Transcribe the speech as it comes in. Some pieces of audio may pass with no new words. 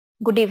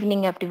Good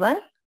evening, everyone.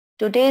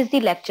 Today is the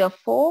lecture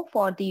 4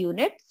 for the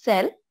unit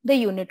Cell, the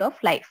unit of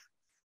life.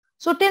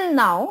 So till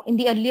now, in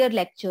the earlier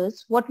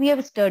lectures, what we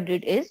have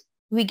studied is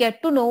we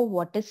get to know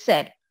what is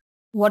cell,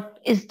 what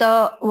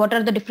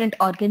are the different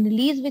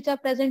organelles which are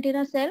present in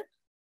a cell,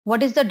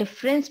 what is the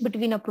difference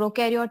between a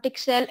prokaryotic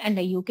cell and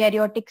a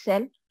eukaryotic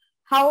cell,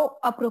 how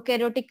a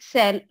prokaryotic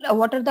cell,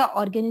 what are the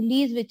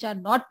organelles which are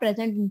not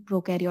present in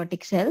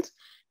prokaryotic cells.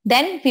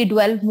 Then we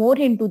delve more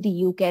into the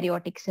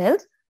eukaryotic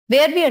cells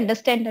where we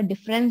understand the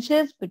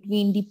differences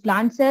between the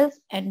plant cells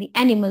and the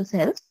animal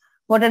cells.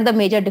 What are the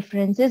major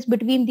differences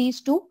between these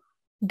two?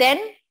 Then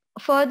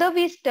further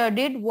we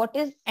studied what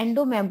is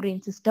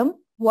endomembrane system,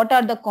 what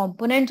are the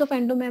components of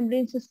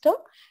endomembrane system,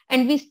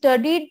 and we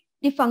studied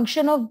the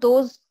function of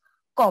those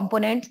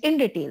components in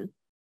detail.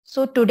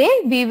 So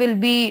today we will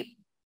be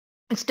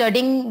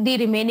studying the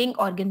remaining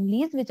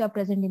organelles which are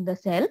present in the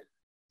cell.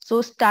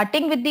 So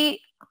starting with the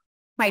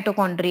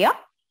mitochondria.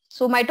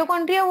 So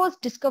mitochondria was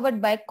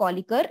discovered by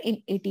Kolliker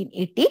in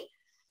 1880.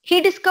 He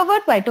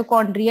discovered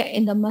mitochondria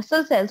in the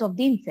muscle cells of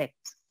the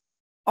insects.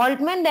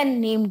 Altman then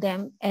named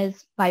them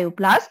as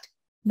bioplast.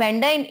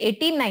 Benda in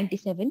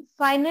 1897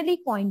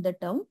 finally coined the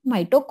term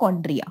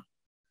mitochondria.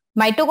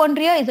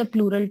 Mitochondria is a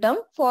plural term.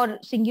 For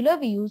singular,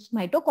 we use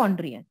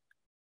mitochondrion.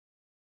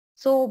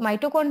 So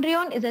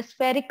mitochondrion is a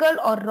spherical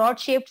or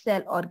rod-shaped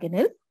cell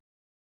organelle,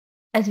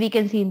 as we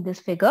can see in this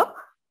figure,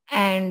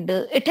 and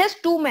it has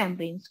two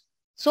membranes.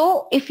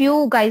 So if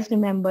you guys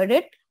remembered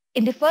it,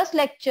 in the first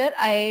lecture,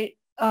 I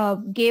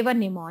gave a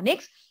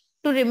mnemonics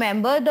to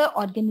remember the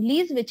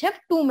organelles which have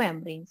two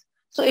membranes.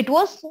 So it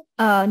was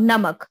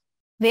NAMAK,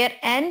 where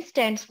N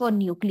stands for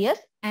nucleus,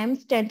 M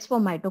stands for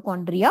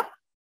mitochondria,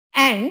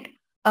 and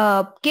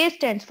K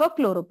stands for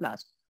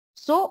chloroplast.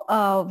 So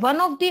one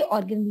of the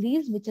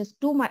organelles which has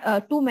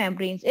two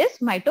membranes is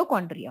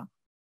mitochondria.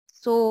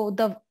 So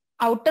the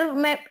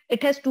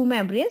it has two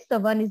membranes. The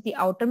one is the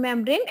outer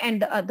membrane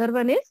and the other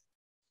one is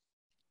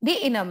the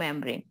inner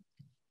membrane.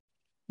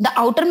 The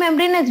outer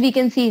membrane, as we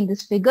can see in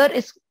this figure,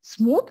 is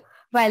smooth,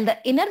 while the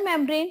inner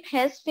membrane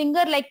has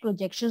finger-like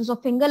projections or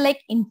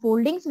finger-like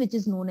enfoldings, which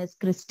is known as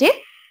cristae,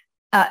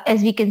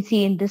 as we can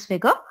see in this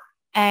figure.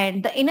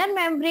 And the inner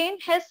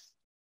membrane has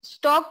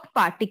stalked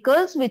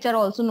particles, which are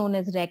also known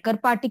as Raker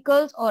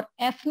particles or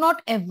F0,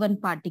 F1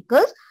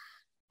 particles,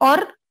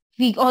 or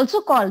we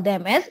also call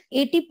them as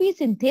ATP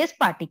synthase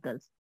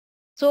particles.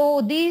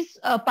 So these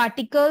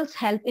particles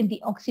help in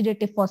the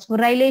oxidative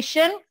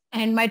phosphorylation,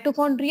 and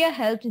mitochondria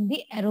helps in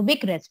the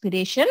aerobic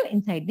respiration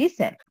inside the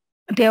cell.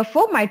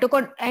 Therefore, the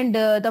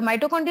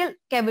mitochondrial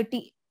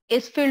cavity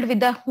is filled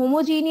with the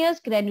homogeneous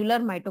granular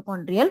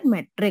mitochondrial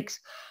matrix.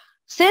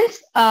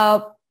 Since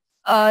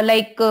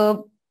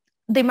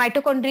the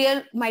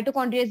mitochondria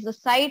is the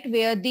site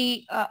where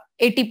the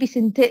ATP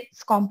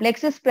synthase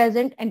complex is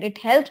present, and it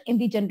helps in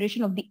the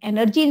generation of the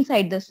energy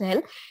inside the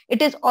cell.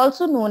 It is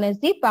also known as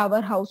the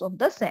powerhouse of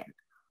the cell,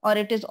 or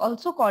it is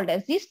also called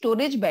as the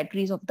storage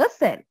batteries of the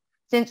cell,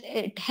 since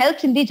it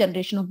helps in the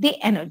generation of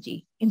the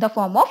energy in the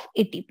form of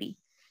ATP.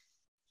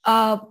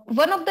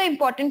 One of the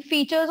important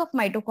features of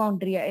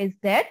mitochondria is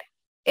that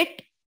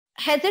it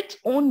has its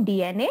own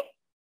DNA.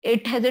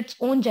 It has its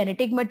own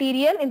genetic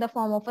material in the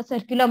form of a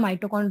circular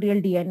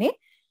mitochondrial DNA,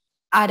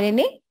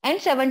 RNA, and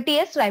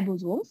 70S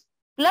ribosomes,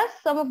 plus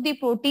some of the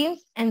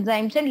proteins,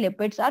 enzymes, and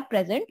lipids are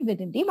present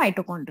within the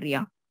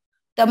mitochondria.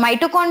 The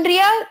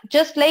mitochondria,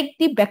 just like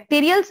the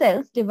bacterial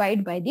cells,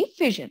 divide by the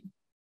fission,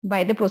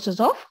 by the process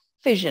of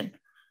fission.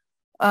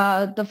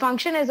 The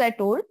function, as I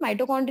told,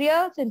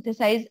 mitochondria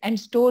synthesize and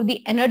store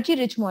the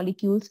energy-rich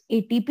molecules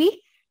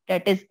ATP,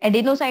 that is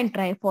adenosine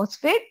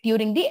triphosphate,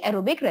 during the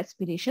aerobic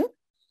respiration.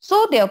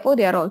 So therefore,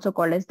 they are also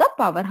called as the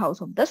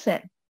powerhouse of the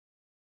cell.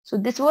 So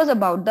this was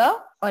about the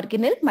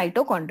organelle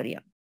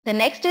mitochondria. The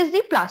next is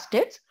the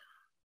plastids.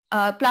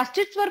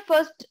 Plastids were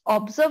first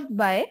observed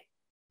by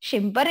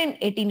Schimper in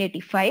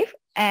 1885,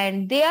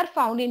 and they are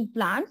found in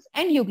plants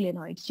and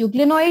euglenoids.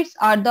 Euglenoids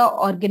are the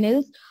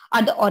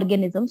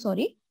organisms.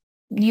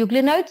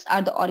 Euglenoids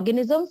are the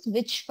organisms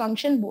which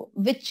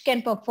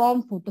can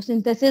perform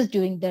photosynthesis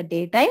during the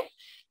daytime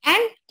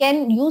and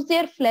can use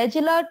their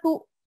flagella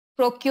to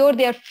procure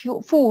their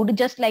food,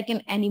 just like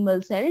an animal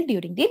cell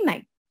during the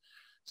night.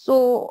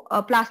 So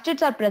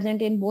plastids are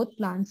present in both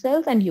plant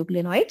cells and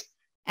euglenoids,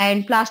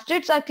 and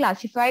plastids are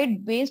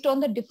classified based on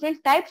the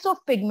different types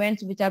of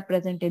pigments which are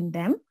present in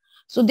them.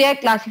 So they are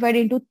classified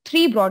into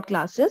three broad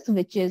classes,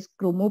 which is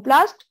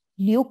chromoplast,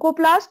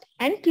 leucoplast,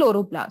 and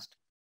chloroplast.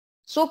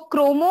 So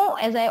chromo,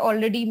 as I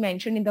already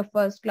mentioned in the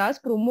first class,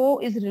 chromo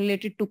is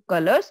related to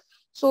colors.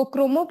 So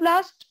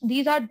chromoplast,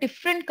 these are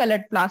different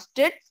colored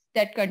plastids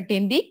that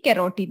contain the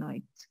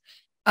carotenoids.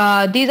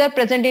 These are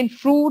present in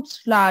fruits,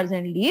 flowers,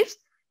 and leaves.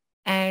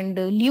 And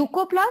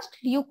leucoplast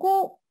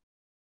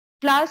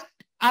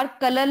are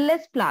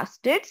colorless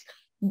plastids,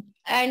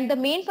 and the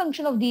main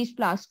function of these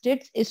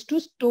plastids is to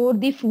store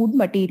the food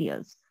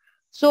materials.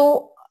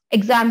 So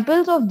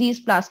examples of these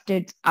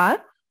plastids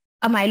are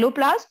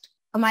amyloplast,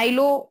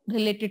 amylo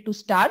related to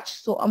starch.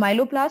 So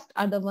amyloplast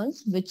are the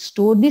ones which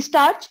store the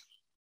starch.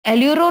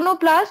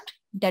 Aleuronoplast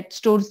that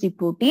stores the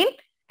protein,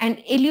 and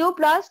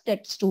ileoplast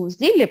that stores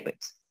the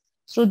lipids.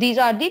 So these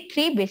are the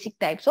three basic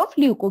types of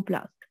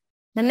leucoplast.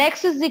 The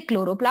next is the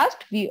chloroplast.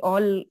 We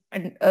all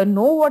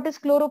know what is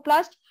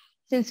chloroplast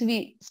since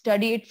we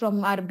study it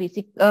from our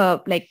basic,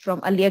 like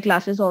from earlier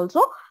classes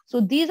also. So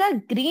these are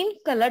green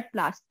colored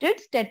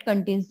plastids that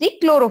contains the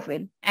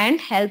chlorophyll and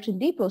helps in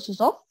the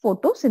process of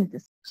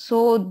photosynthesis.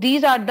 So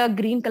these are the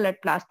green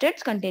colored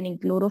plastids containing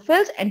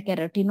chlorophylls and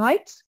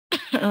carotenoids,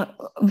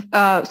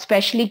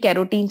 especially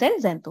carotenes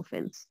and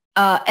xanthophylls.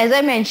 As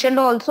I mentioned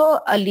also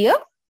earlier,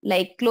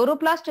 like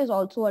chloroplast is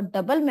also a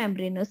double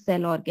membranous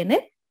cell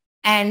organelle,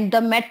 and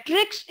the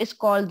matrix is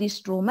called the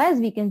stroma. As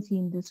we can see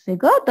in this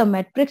figure, the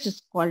matrix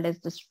is called as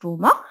the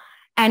stroma,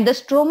 and the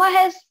stroma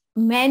has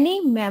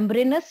many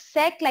membranous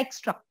sac-like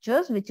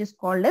structures, which is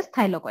called as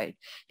thylakoid.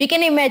 We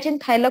can imagine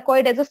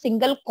thylakoid as a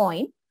single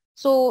coin.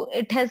 So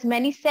it has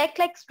many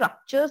sac-like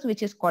structures,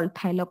 which is called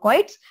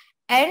thylakoids.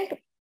 And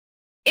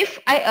if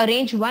I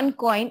arrange one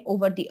coin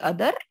over the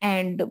other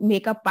and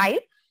make a pile,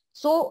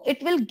 so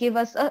it will give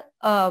us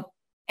a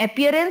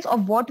appearance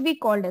of what we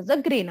called as a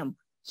granum.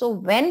 So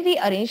when we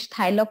arrange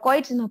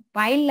thylakoids in a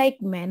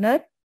pile-like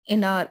manner,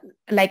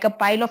 like a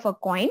pile of a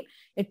coin,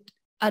 it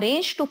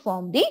arranged to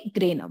form the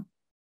granum.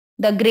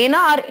 The grana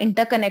are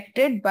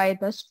interconnected by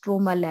the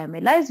stroma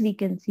lamella, as we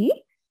can see.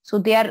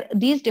 So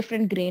these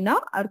different grana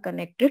are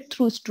connected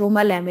through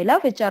stroma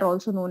lamella, which are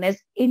also known as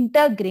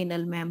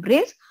intergranal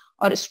membranes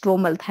or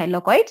stromal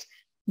thylakoids.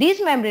 These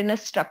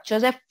membranous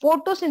structures have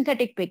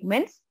photosynthetic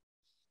pigments,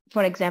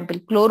 for example,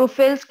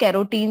 chlorophylls,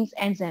 carotenes,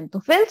 and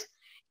xanthophylls.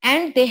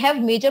 And they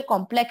have major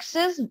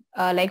complexes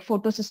like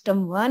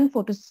photosystem 1,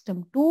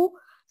 photosystem 2,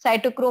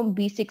 cytochrome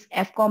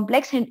B6F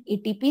complex, and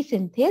ATP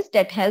synthase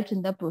that helps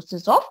in the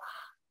process of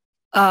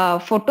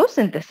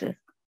photosynthesis.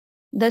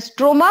 The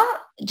stroma,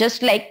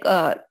 just like,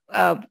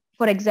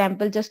 for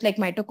example, just like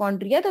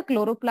mitochondria, the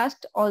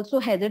chloroplast also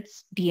has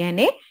its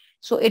DNA.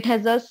 So it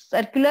has a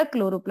circular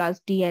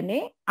chloroplast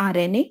DNA,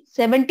 RNA,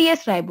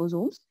 70S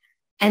ribosomes,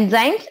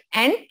 enzymes,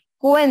 and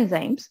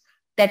coenzymes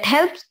that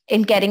helps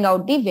in carrying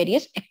out the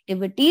various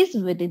activities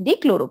within the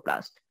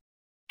chloroplast.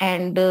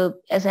 And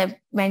as I've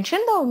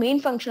mentioned, the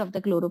main function of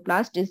the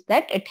chloroplast is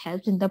that it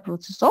helps in the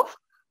process of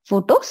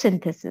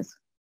photosynthesis.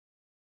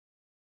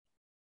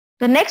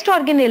 The next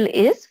organelle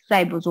is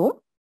ribosome.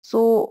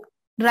 So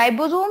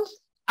ribosomes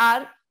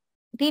are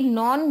the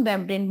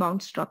non-membrane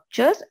bound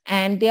structures,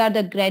 and they are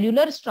the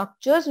granular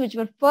structures which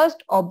were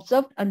first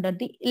observed under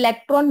the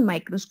electron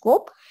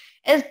microscope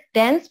as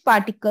dense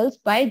particles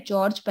by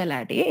George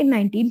Pallade in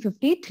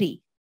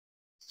 1953.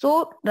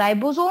 So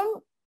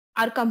ribosomes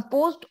are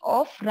composed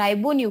of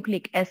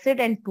ribonucleic acid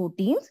and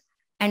proteins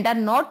and are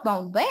not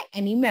bound by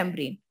any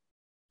membrane.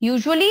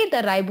 Usually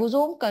the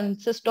ribosome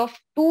consists of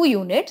two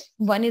units.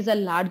 One is a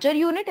larger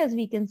unit, as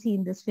we can see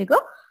in this figure.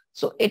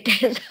 So it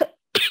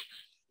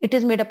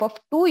is made up of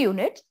two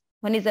units.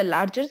 One is a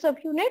larger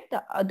subunit,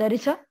 the other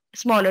is a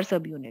smaller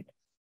subunit.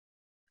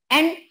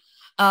 And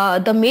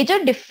the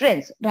major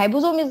difference,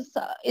 ribosome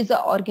is an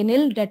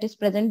organelle that is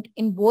present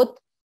in both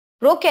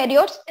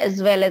prokaryotes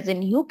as well as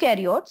in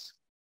eukaryotes.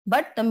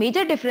 But the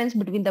major difference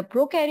between the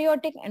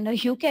prokaryotic and the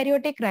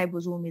eukaryotic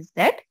ribosome is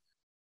that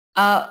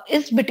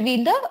is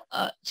between the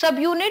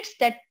subunits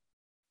that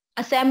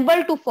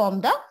assemble to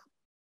form the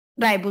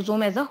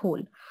ribosome as a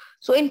whole.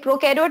 So in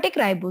prokaryotic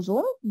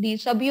ribosome, the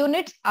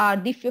subunits are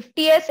the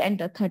 50S and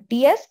the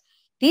 30S.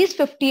 These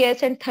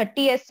 50S and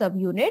 30S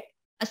subunit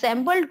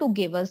assemble to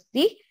give us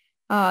the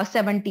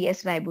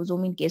 70S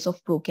ribosome in case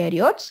of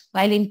prokaryotes.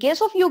 While in case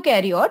of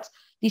eukaryotes,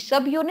 the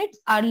subunits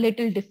are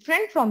little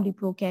different from the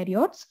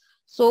prokaryotes.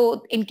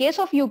 So in case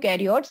of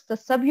eukaryotes, the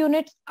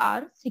subunits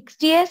are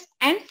 60S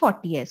and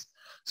 40S.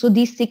 So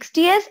these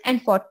 60S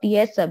and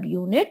 40S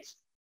subunits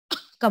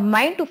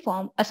combine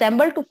to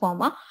assemble to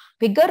form a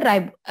bigger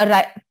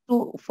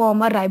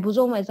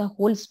ribosome as a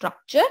whole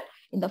structure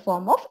in the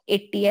form of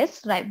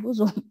 80S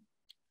ribosome.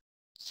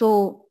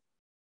 So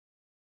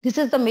this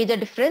is the major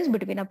difference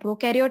between a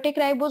prokaryotic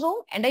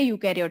ribosome and a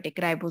eukaryotic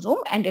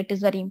ribosome, and it is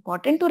very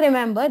important to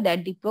remember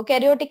that the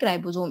prokaryotic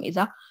ribosome is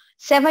a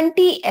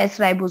 70S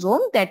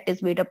ribosome that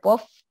is made up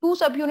of two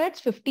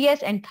subunits,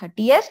 50S and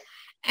 30S,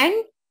 and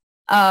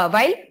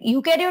while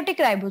eukaryotic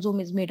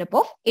ribosome is made up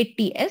of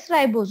 80S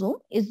ribosome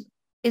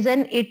is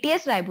an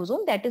 80S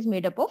ribosome that is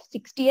made up of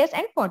 60S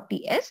and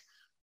 40S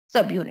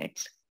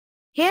subunits.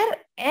 Here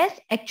S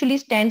actually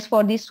stands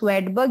for the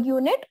Swedberg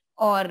unit,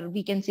 or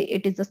we can say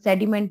it is the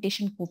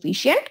sedimentation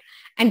coefficient,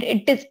 and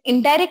it is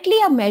indirectly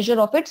a measure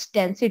of its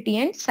density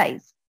and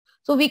size.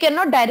 So we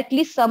cannot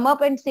directly sum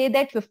up and say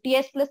that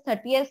 50S plus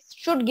 30S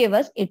should give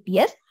us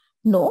 80S.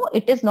 No,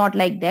 it is not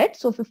like that.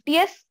 So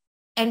 50S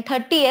and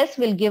 30S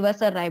will give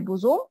us a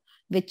ribosome,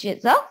 which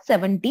is a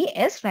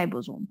 70S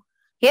ribosome.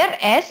 Here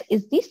S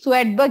is the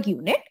Swedberg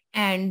unit,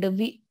 and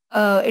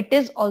it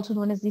is also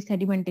known as the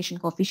sedimentation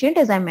coefficient,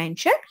 as I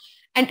mentioned,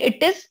 and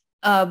it is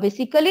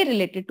basically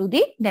related to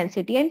the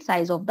density and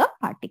size of the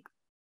particle.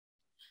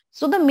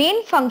 So the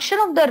main function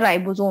of the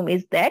ribosome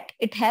is that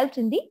it helps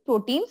in the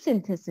protein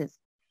synthesis.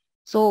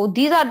 So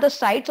these are the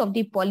sites of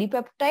the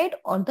polypeptide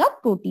or the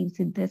protein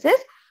synthesis.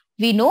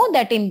 We know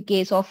that in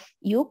case of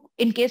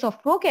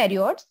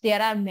prokaryotes,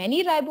 there are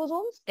many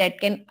ribosomes that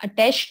can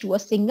attach to a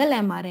single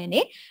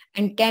mRNA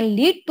and can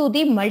lead to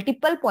the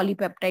multiple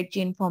polypeptide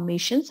chain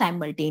formation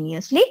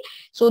simultaneously.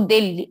 So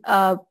they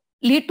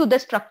lead to the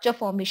structure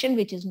formation,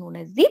 which is known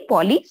as the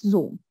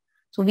polysome.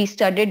 So we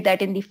studied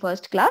that in the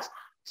first class.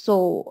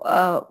 So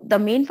the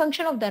main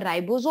function of the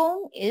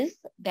ribosome is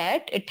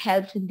that it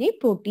helps in the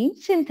protein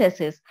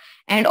synthesis.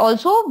 And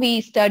also we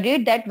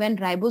studied that when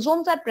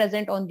ribosomes are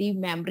present on the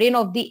membrane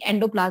of the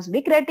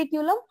endoplasmic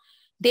reticulum,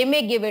 they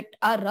may give it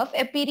a rough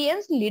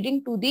appearance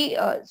leading to the,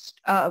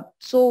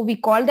 so we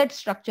call that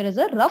structure as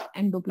a rough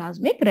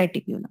endoplasmic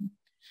reticulum.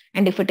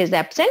 And if it is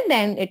absent,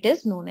 then it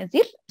is known as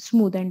the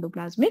smooth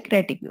endoplasmic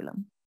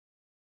reticulum.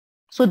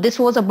 So this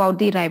was about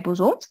the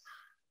ribosomes.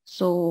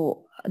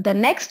 So the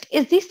next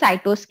is the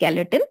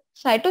cytoskeleton.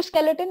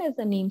 Cytoskeleton, as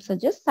the name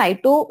suggests,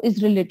 cyto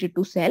is related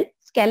to cell.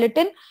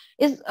 Skeleton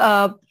is,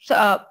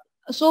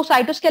 so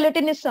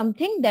cytoskeleton is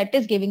something that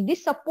is giving the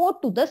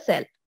support to the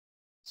cell.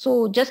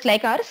 So just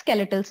like our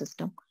skeletal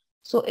system.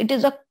 So it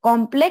is a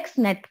complex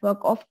network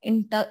of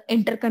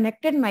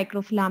interconnected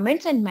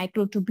microfilaments and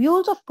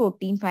microtubules of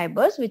protein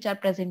fibers which are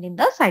present in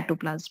the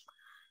cytoplasm.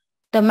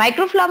 The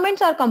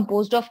microfilaments are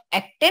composed of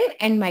actin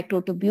and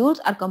microtubules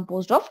are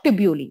composed of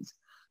tubulins.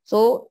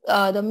 So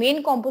the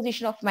main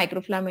composition of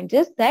microfilaments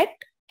is that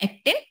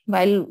actin,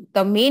 while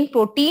the main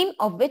protein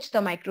of which the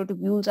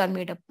microtubules are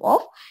made up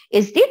of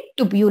is the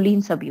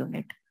tubulin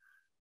subunit.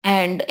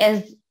 And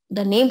as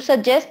the name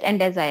suggests,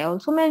 and as I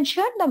also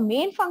mentioned, the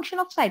main function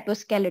of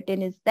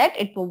cytoskeleton is that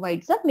it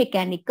provides a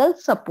mechanical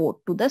support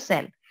to the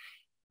cell.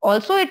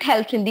 Also, it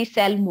helps in the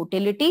cell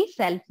motility,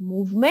 cell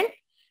movement.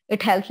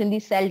 It helps in the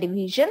cell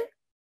division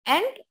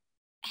and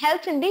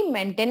helps in the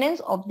maintenance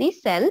of the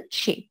cell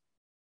shape.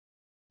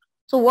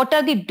 So what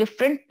are the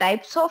different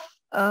types of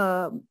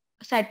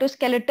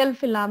cytoskeletal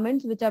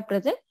filaments which are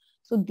present?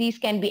 So these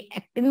can be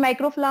actin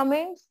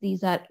microfilaments,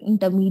 these are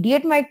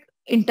intermediate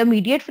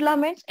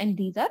filaments, and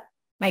these are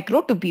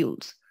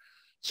microtubules.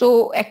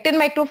 So actin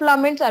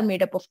microfilaments are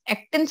made up of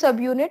actin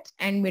subunits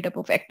and made up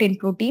of actin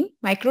protein.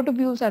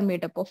 Microtubules are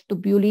made up of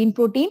tubulin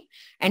protein,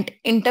 and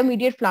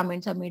intermediate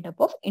filaments are made up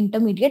of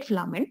intermediate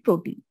filament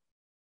protein.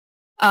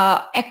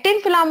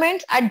 Actin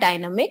filaments are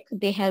dynamic.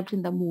 They help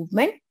in the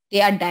movement. They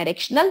are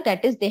directional.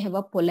 That is, they have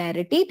a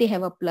polarity. They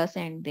have a plus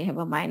end. They have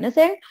a minus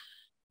end.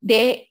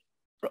 They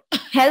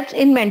helps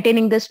in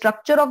maintaining the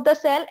structure of the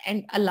cell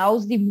and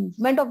allows the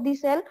movement of the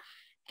cell.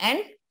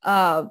 And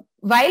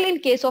while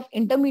in case of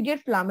intermediate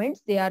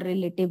filaments, they are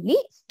relatively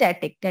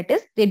static. That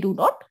is, they do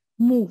not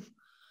move.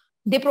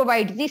 They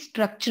provide the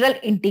structural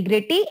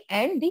integrity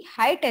and the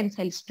high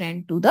tensile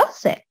strength to the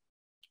cell.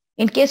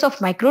 In case of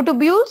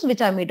microtubules,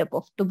 which are made up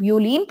of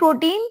tubulin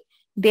protein,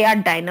 they are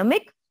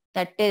dynamic.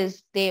 That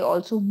is, they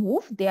also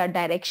move. They are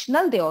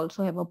directional. They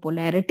also have a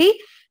polarity.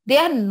 They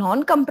are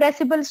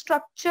non-compressible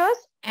structures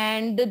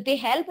and they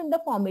help in the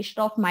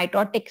formation of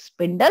mitotic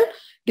spindle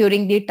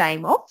during the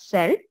time of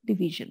cell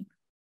division.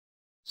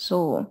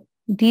 So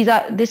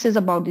this is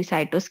about the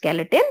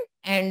cytoskeleton,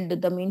 and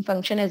the main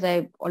function, as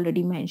I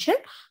already mentioned,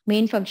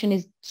 main function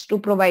is to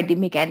provide the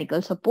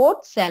mechanical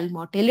support, cell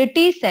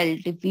motility, cell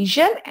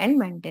division, and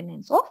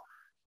maintenance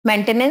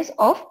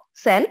of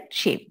cell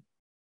shape.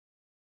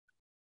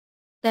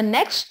 The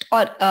next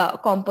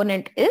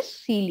component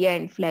is cilia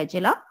and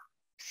flagella.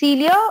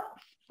 Cilia,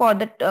 for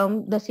the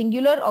term, the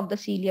singular of the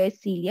cilia is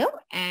cilium,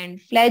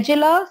 and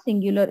flagella,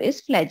 singular,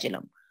 is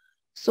flagellum.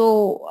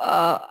 So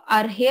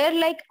are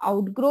hair-like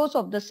outgrowths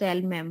of the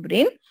cell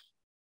membrane,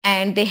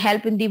 and they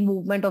help in the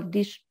movement of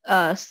this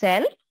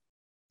cell.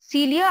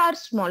 Cilia are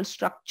small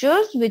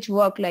structures which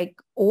work like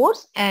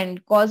oars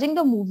and causing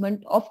the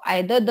movement of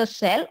either the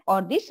cell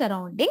or the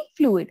surrounding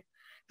fluid.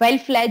 While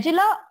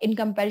flagella, in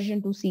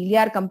comparison to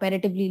cilia, are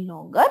comparatively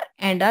longer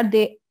and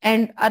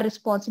are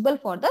responsible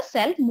for the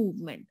cell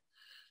movement.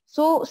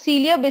 So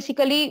cilia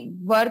basically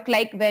work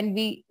like when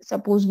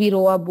suppose we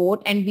row a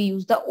boat and we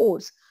use the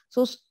oars.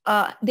 So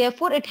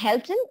therefore, it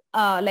helps in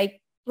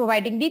like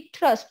providing the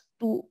thrust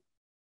to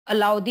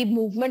allow the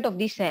movement of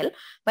the cell,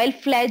 while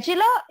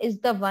flagella is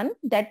the one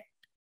that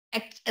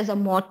acts as a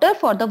motor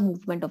for the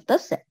movement of the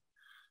cell.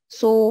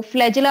 So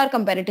flagella are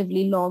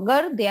comparatively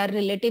longer. They are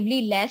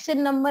relatively less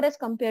in number as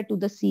compared to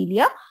the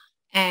cilia.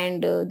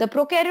 And the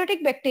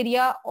prokaryotic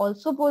bacteria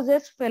also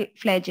possess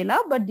flagella,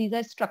 but these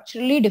are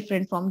structurally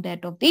different from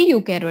that of the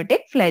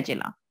eukaryotic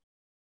flagella.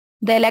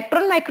 The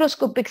electron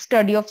microscopic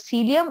study of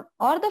cilium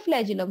or the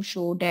flagellum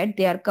show that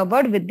they are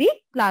covered with the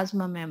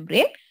plasma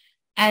membrane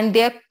and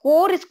their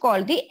core is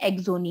called the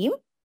exoneme.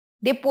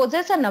 They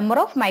possess a number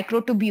of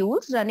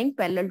microtubules running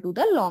parallel to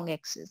the long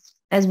axis,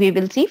 as we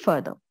will see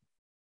further.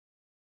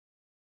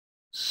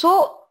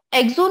 So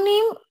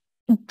exoneme,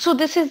 so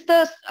this is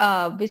the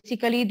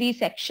basically the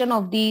section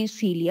of the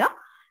cilia,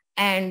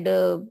 and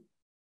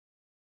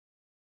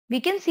we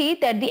can see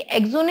that the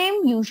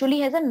exoneme usually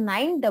has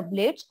 9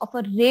 doublets of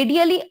a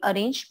radially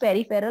arranged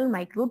peripheral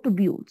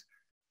microtubules.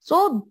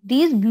 So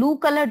these blue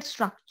colored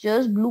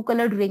structures, blue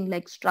colored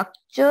ring-like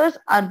structures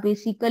are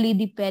basically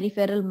the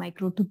peripheral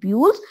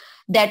microtubules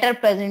that are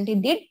present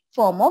in the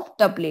form of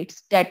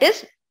doublets. That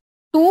is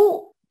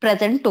two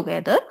present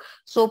together.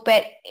 So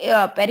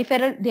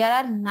peripheral, there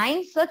are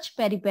 9 such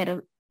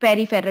peripheral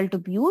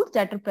tubules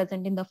that are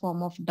present in the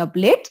form of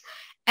doublets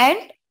and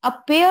a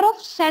pair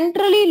of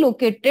centrally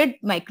located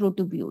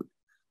microtubules.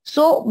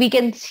 So we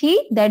can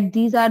see that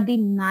these are the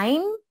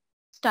 9,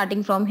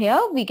 starting from here,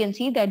 we can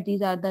see that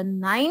these are the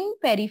 9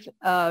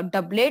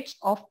 doublets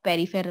of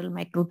peripheral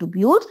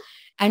microtubules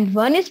and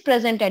one is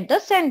present at the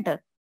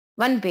center,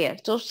 one pair.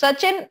 So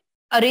such an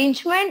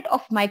arrangement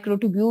of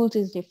microtubules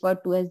is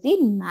referred to as the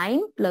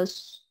 9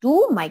 plus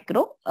 2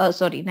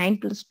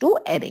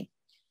 array.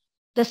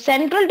 The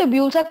central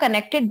tubules are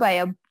connected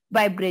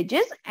by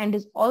bridges and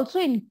is also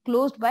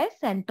enclosed by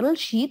central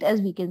sheath,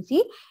 as we can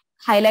see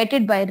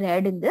highlighted by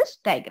red in this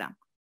diagram.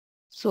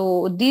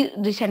 So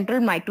the central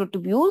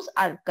microtubules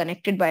are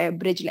connected by a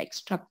bridge-like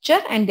structure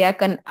and they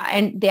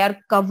are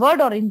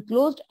covered or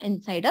enclosed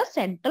inside a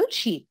central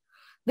sheath,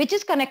 which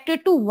is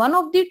connected to one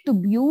of the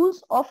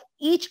tubules of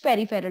each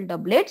peripheral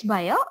doublets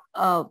by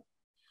a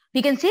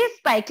we can say a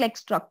spike-like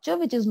structure,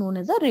 which is known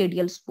as a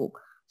radial spoke.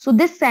 So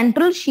this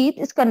central sheath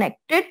is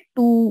connected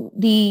to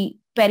the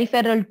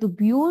peripheral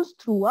tubules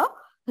through a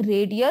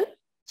radial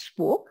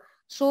spoke.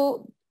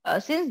 So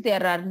since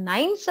there are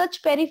 9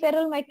 such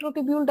peripheral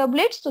microtubule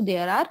doublets, so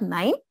there are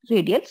 9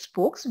 radial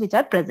spokes which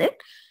are present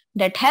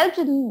that helps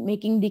in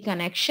making the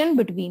connection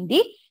between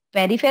the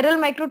peripheral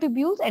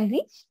microtubules and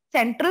the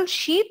central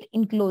sheath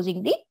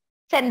enclosing the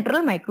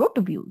central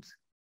microtubules.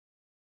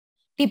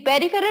 The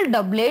peripheral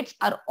doublets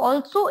are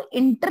also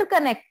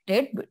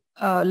interconnected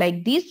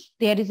like this.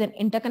 There is an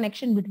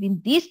interconnection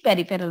between these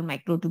peripheral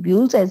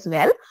microtubules as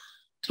well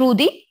through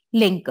the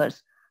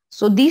linkers.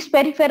 So these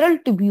peripheral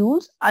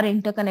tubules are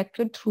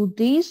interconnected through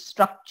these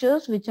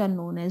structures which are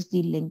known as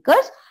the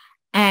linkers,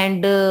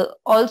 and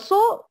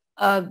also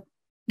the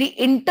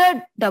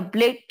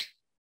inter-doublet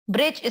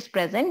bridge is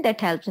present that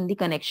helps in the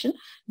connection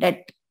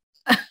that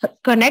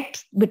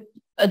connects with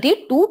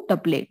the two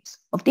doublets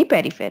of the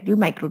peripheral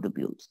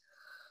microtubules.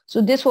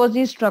 So this was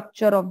the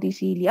structure of the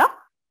cilia.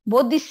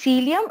 Both the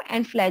cilium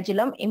and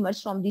flagellum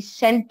emerge from the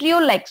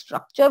centriole-like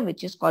structure,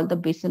 which is called the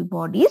basal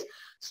bodies.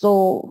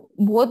 So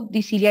both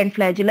the cilia and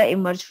flagella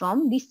emerge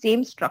from the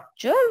same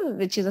structure,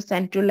 which is a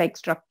centriole-like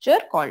structure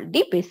called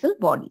the basal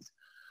bodies.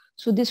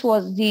 So this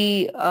was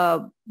the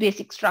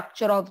basic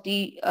structure of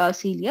the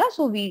cilia.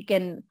 So we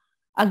can,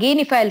 again,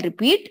 if I'll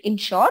repeat in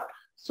short,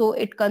 so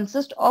it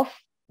consists of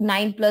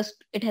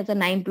it has a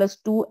 9 plus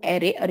 2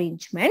 array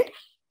arrangement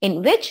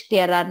in which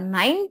there are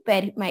 9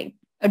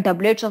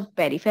 doublets of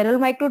peripheral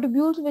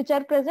microtubules which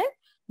are present,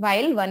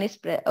 while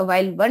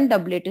one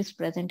doublet is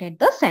present at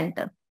the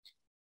center.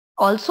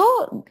 Also,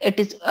 it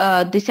is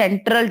the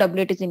central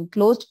doublet is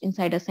enclosed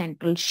inside a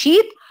central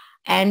sheath,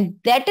 and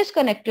that is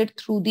connected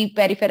through the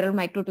peripheral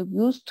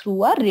microtubules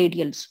through a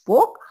radial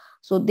spoke.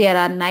 So there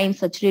are 9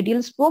 such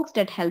radial spokes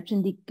that helps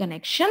in the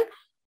connection.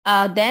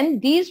 Then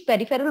these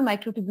peripheral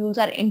microtubules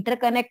are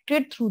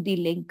interconnected through the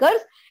linkers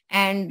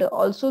and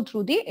also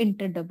through the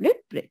interdoublet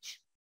bridge.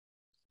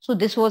 So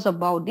this was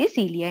about the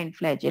cilia and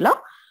flagella.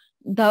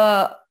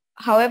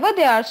 However,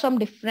 there are some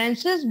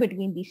differences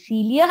between the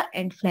cilia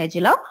and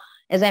flagella.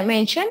 As I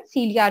mentioned,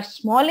 cilia are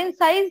small in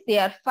size. They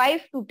are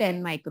 5 to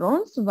 10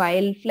 microns,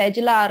 while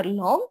flagella are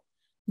long.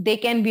 They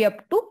can be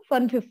up to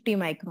 150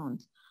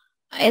 microns.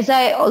 As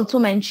I also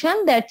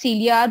mentioned that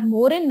cilia are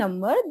more in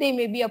number. They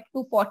may be up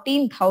to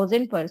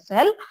 14,000 per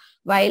cell,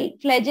 while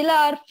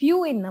flagella are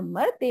few in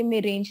number. They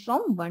may range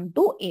from 1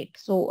 to 8.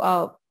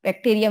 So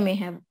bacteria may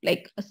have,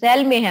 like a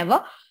cell may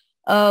have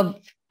a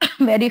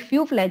very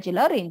few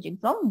flagella ranging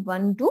from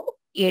 1 to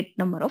 8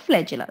 number of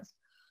flagellas.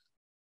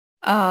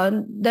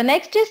 The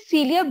next is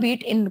cilia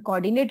beat in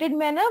coordinated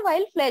manner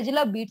while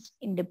flagella beats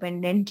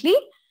independently,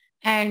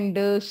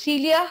 and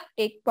cilia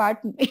take part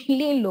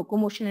mainly in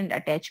locomotion and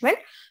attachment,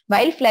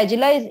 while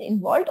flagella is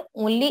involved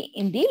only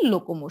in the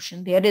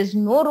locomotion. There is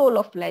no role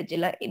of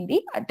flagella in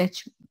the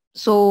attachment.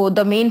 So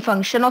the main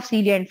function of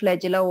cilia and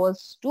flagella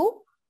was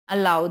to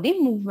allow the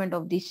movement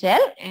of the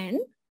cell and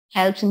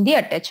helps in the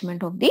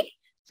attachment of the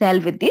cell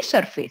with the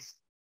surface.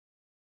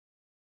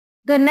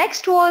 The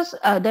next is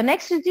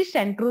the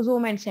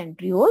centrosome and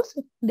centrioles.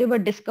 They were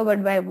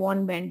discovered by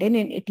von Benden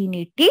in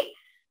 1880.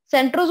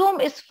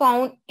 Centrosome is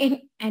found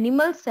in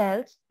animal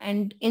cells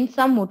and in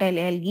some motile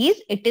algae.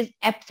 It is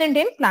absent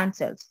in plant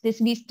cells. This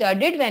we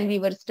studied when we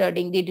were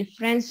studying the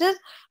differences,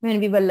 when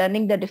we were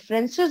learning the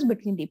differences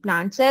between the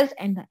plant cells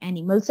and the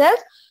animal cells.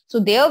 So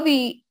there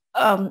we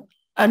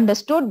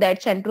understood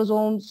that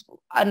centrosomes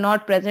are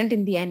not present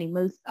in the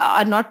animals,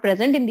 are not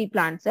present in the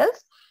plant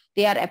cells.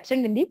 They are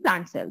absent in the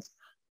plant cells.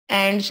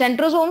 And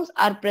centrosomes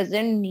are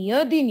present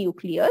near the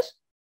nucleus.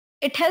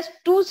 It has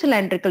 2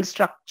 cylindrical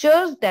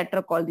structures that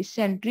are called the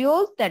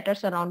centrioles that are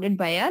surrounded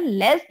by a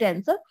less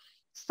denser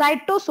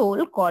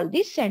cytosol called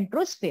the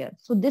centrosphere.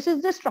 So this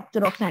is the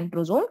structure of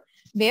centrosome.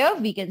 where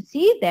we can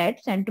see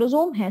that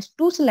centrosome has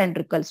two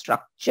cylindrical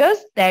structures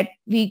that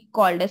we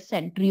called as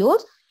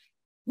centrioles,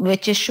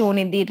 which is shown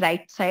in the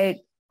right side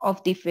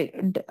of the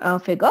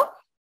figure.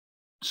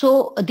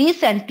 So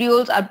these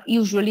centrioles are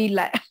usually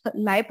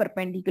lie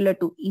perpendicular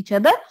to each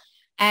other,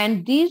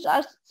 and these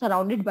are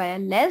surrounded by a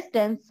less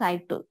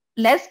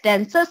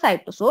denser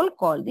cytosol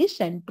called the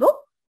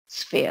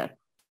centrosphere.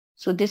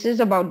 So this is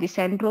about the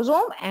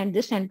centrosome, and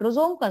this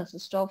centrosome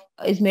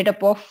is made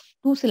up of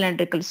two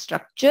cylindrical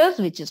structures,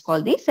 which is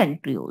called the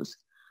centrioles.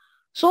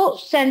 So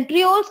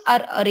centrioles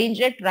are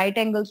arranged at right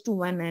angles to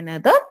one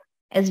another,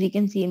 as we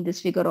can see in this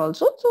figure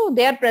also. So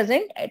they are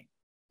present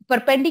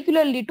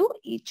perpendicularly to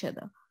each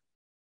other.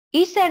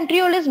 Each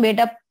centriole is made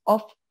up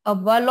of a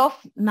wall of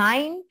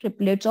 9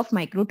 triplets of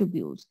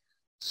microtubules.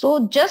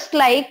 So just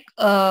like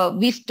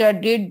we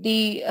studied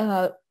the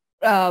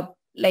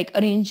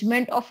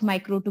arrangement of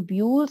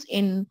microtubules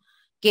in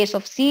case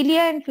of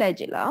cilia and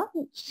flagella,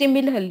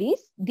 similarly,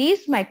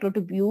 these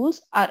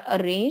microtubules are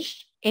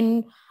arranged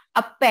in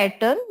a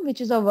pattern which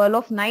is a wall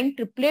of 9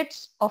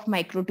 triplets of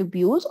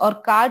microtubules or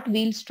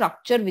cartwheel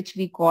structure, which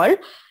we call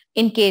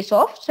in case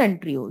of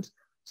centrioles.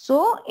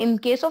 So in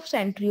case of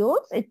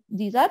centrioles,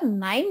 these are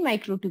 9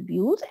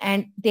 microtubules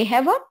and they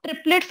have a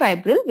triplet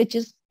fibril, which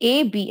is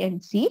A, B,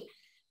 and C.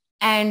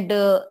 And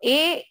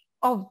A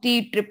of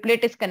the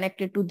triplet is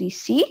connected to the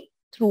C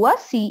through a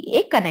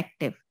CA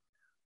connective.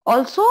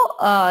 Also,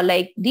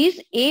 like these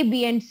A,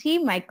 B, and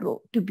C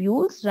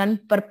microtubules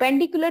run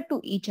perpendicular to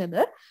each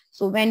other.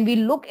 So when we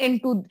look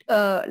into,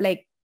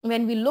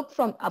 when we look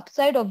from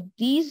upside of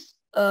these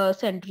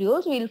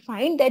centrioles, we'll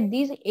find that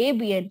these A,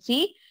 B, and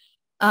C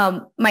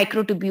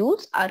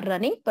microtubules are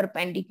running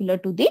perpendicular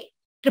to the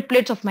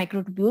triplets of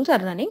microtubules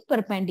are running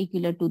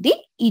perpendicular to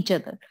each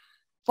other,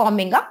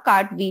 forming a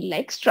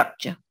cartwheel-like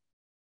structure.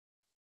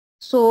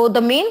 So the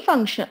main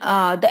function,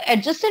 the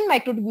adjacent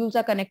microtubules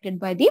are connected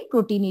by the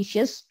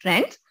proteinaceous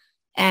strands,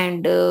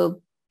 and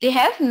they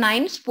have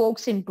 9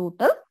 spokes in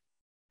total,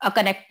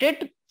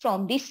 connected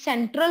from the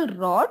central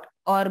rod,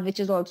 or which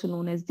is also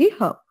known as the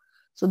hub.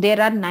 So there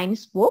are 9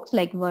 spokes,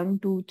 like 1,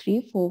 2,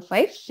 3, 4,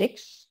 5,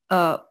 6,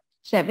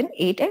 7,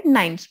 8, and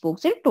 9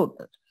 spokes in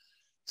total.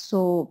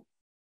 So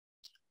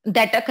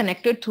that are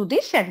connected through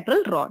the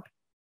central rod.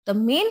 The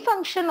main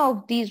function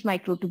of these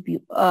centrioles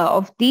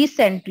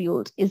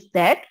is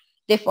that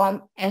they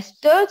form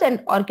esters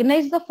and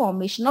organize the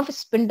formation of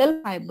spindle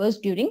fibers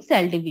during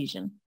cell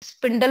division.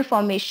 Spindle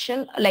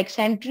formation, like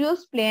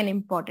centrioles, play an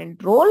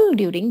important role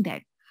during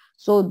that.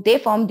 So they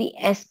form the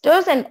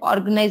esters and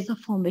organize the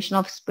formation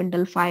of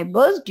spindle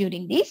fibers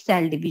during the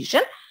cell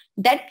division.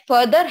 That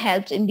further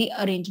helps in the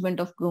arrangement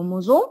of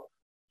chromosome,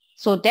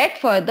 so that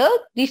further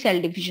the cell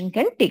division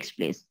can take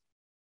place.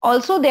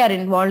 Also, they are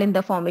involved in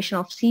the formation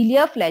of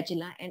cilia,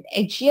 flagella, and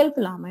axial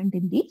filament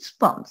in the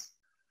sperms.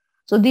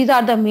 So these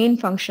are the main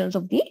functions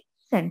of the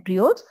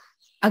centrioles.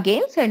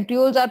 Again,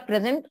 centrioles are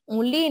present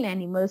only in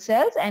animal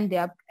cells and they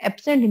are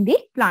absent in the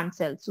plant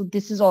cells. So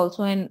this is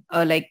also an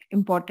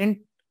important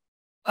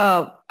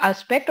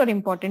aspect or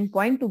important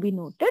point to be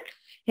noted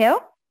here.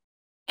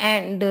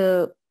 And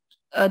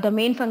the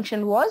main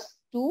function was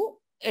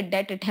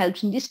that it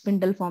helps in the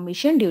spindle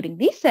formation during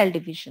the cell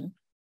division.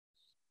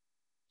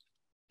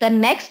 The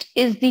next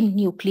is the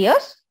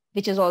nucleus,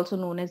 which is also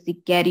known as the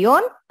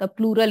karyon. The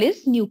plural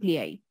is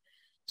nuclei.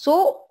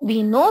 So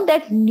we know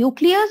that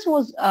nucleus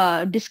was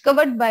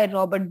discovered by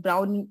Robert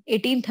Brown in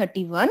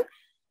 1831,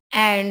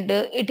 and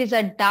it is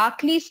a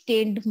darkly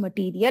stained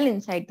material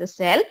inside the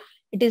cell.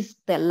 It is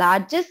the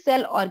largest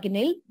cell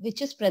organelle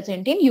which is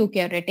present in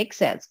eukaryotic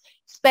cells,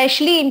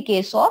 especially in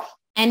case of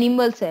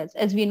animal cells.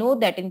 As we know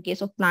that in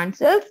case of plant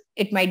cells,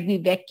 it might be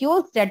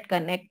vacuoles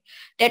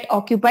that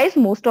occupies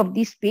most of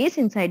the space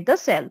inside the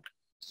cell.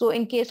 So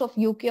in case of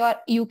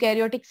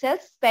eukaryotic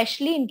cells,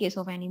 especially in case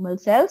of animal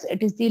cells,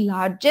 it is the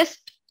largest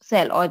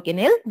cell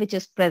organelle which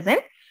is present,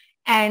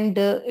 and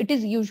it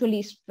is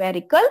usually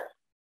spherical.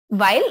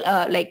 While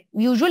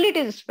usually it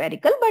is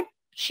spherical, but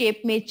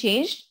shape may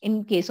change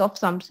in case of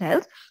some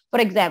cells. For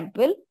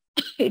example,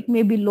 it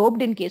may be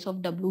lobed in case of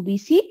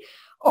WBC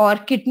or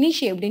kidney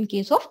shaped in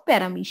case of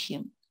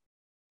paramecium.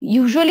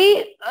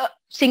 Usually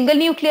single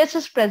nucleus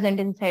is present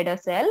inside a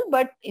cell,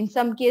 but in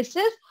some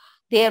cases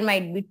there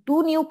might be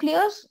 2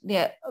 nucleus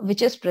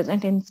which is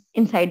present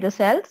inside the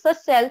cell. Such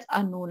cells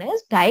are known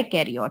as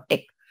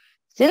dikaryotic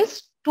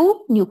since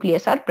 2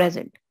 nucleus are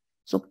present.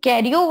 So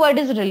karyo word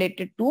is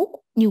related to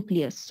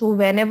nucleus. So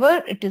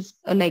whenever it is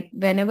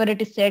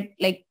said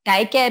like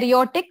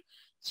dikaryotic,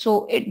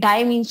 so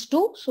di means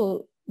 2.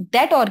 So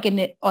that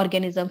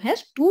organism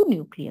has 2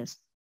 nucleus.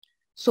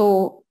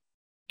 So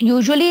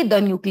usually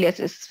the nucleus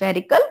is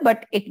spherical,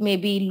 but it may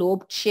be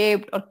lobe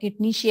shaped or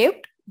kidney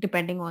shaped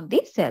depending on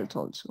the cells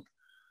also.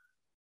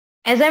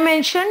 As I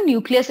mentioned,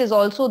 nucleus is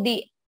also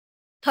the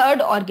third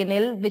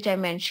organelle which I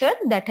mentioned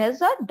that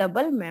has a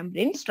double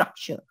membrane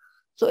structure.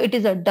 So it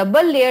is a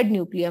double layered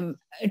nucleum.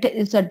 It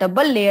is a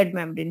double layered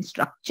membrane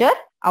structure,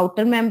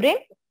 outer membrane,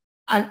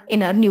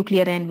 inner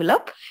nuclear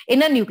envelope,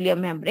 inner nuclear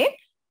membrane,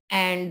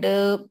 and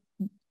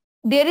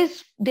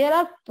there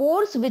are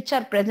pores which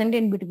are present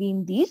in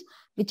between these,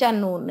 which are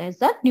known as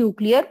the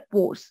nuclear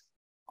pores.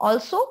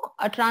 Also,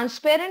 a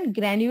transparent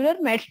granular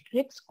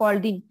matrix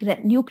called the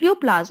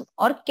nucleoplasm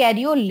or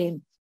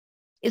karyolim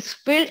is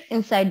filled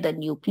inside the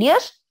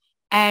nucleus,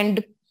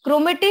 and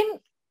chromatin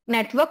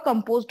network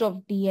composed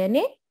of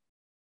DNA,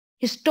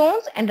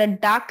 histones, and a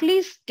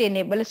darkly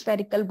stainable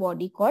spherical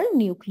body called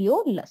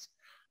nucleolus.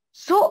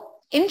 So,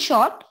 in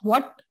short,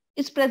 what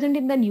is present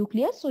in the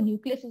nucleus? So,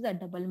 nucleus is a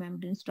double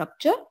membrane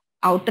structure.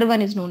 Outer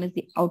one is known as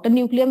the outer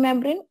nuclear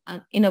membrane,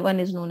 and inner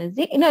one is known as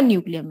the inner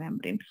nuclear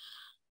membrane.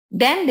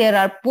 Then there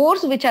are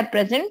pores which are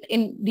present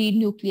in the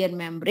nuclear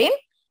membrane.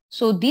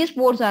 So these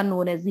pores are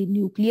known as the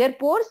nuclear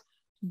pores.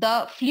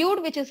 The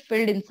fluid which is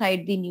filled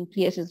inside the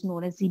nucleus is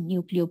known as the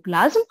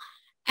nucleoplasm.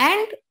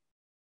 And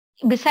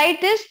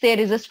beside this, there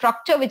is a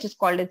structure which is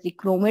called as the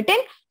chromatin.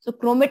 So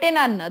chromatin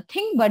are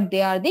nothing but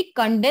they are the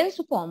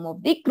condensed form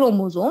of the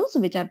chromosomes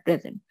which are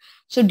present.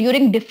 So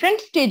during different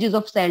stages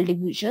of cell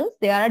divisions,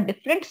 there are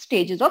different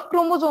stages of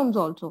chromosomes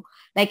also.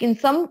 Like in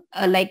some,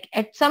 like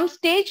at some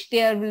stage,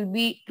 there will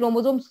be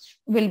chromosomes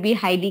will be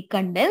highly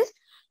condensed,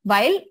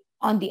 while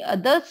on the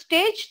other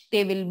stage,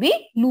 they will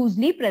be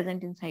loosely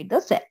present inside the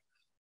cell.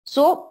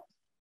 So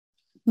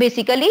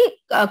basically,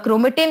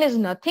 chromatin is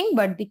nothing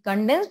but the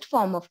condensed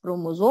form of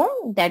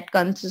chromosome that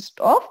consists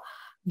of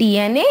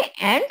DNA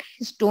and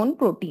histone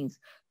proteins.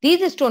 These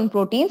histone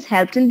proteins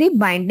help in the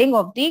binding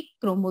of the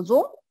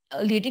chromosome,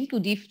 leading to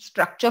the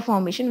structure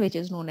formation, which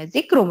is known as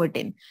the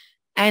chromatin.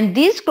 And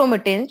these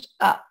chromatins,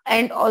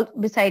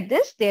 beside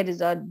this, there is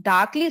a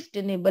darkly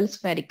stainable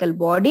spherical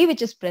body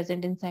which is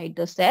present inside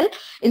the cell,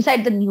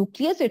 inside the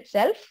nucleus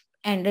itself,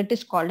 and it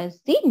is called as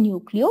the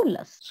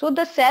nucleolus. So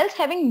the cells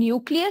having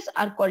nucleus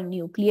are called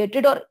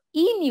nucleated or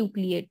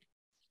eunucleated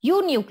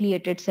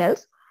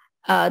cells.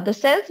 The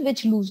cells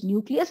which lose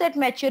nucleus at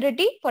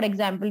maturity, for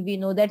example, we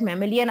know that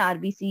mammalian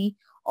RBC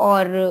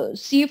or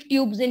sieve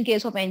tubes in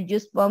case of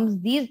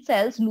angiosperms, these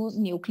cells lose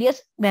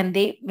nucleus when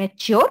they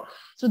mature.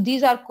 So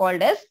these are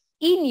called as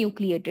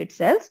enucleated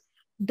cells.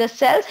 The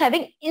cells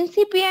having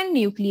incipient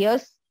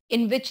nucleus,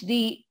 in which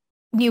the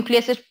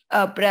nucleus is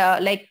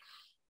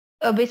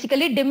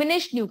basically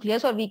diminished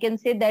nucleus, or we can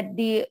say that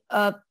the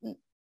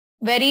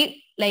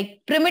very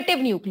like primitive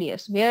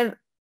nucleus, where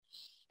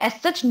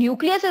as such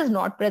nucleus is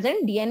not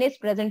present, DNA is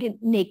present in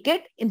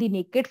the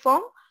naked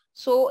form.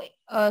 So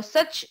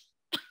such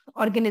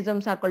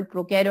organisms are called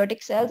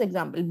prokaryotic cells,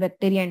 example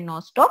bacteria and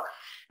nostoc.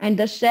 And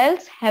the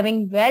cells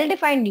having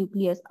well-defined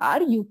nucleus are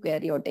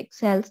eukaryotic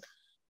cells.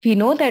 We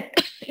know that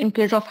in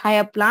case of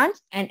higher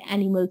plants and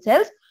animal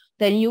cells,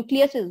 the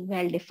nucleus is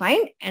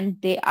well-defined and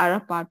they are a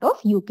part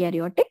of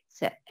eukaryotic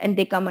cell, and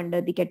they come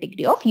under the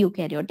category of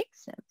eukaryotic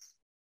cells.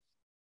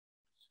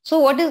 So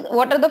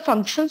what are the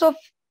functions of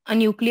a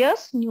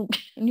nucleus?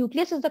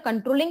 Nucleus is the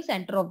controlling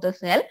center of the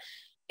cell.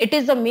 It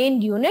is the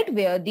main unit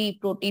where the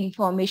protein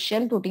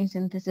formation, protein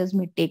synthesis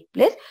may take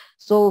place.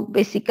 So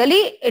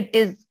basically,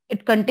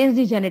 it contains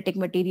the genetic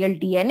material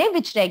DNA,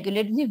 which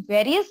regulates the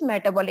various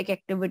metabolic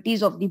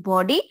activities of the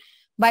body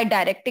by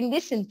directing the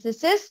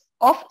synthesis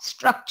of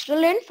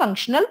structural and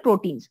functional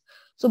proteins.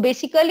 So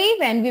basically,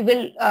 when we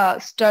will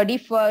study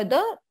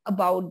further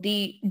about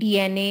the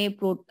DNA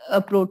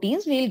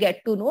proteins, we will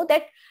get to know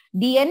that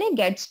DNA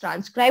gets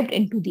transcribed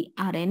into the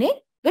RNA,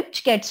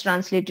 which gets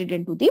translated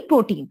into the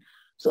protein.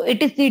 So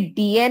it is the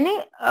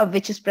DNA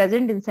which is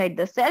present inside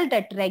the cell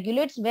that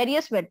regulates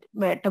various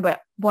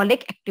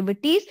metabolic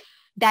activities,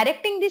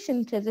 directing the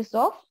synthesis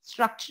of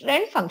structural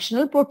and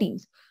functional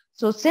proteins.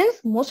 So since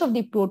most of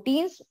the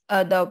proteins,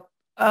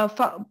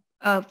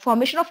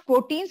 formation of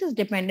proteins is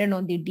dependent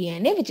on the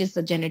DNA, which is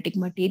the genetic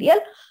material,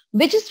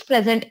 which is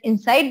present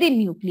inside the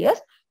nucleus.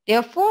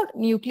 Therefore,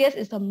 nucleus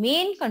is the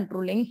main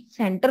controlling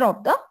center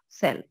of the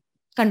cell,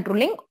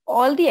 controlling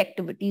all the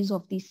activities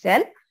of the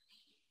cell,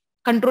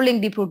 controlling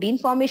the protein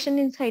formation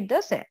inside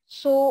the cell.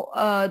 So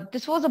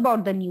this was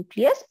about the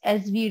nucleus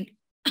as we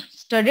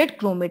studied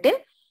chromatin.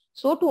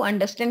 So to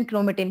understand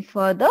chromatin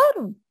further,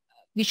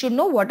 we should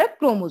know what are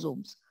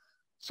chromosomes.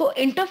 So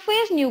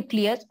interphase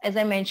nucleus, as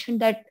I mentioned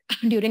that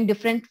during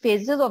different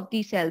phases of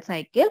the cell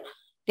cycle,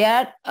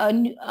 there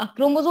are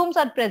chromosomes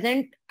are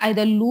present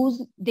either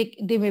loose,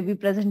 they may be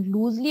present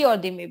loosely or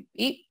they may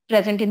be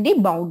present in the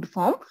bound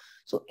form.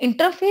 So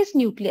interphase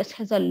nucleus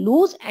has a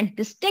loose and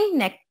distinct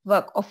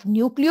network of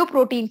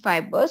nucleoprotein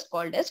fibers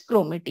called as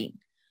chromatin.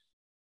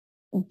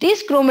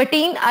 These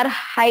chromatin are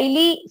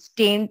highly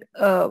stained,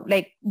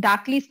 like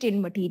darkly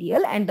stained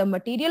material, and the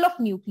material of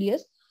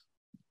nucleus,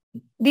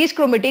 these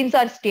chromatins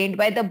are stained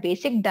by the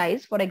basic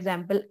dyes, for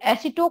example,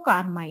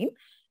 acetocarmine,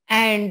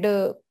 and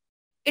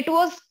it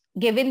was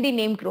given the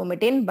name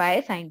chromatin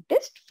by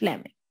scientist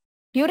Fleming.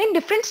 During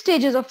different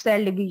stages of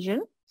cell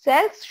division,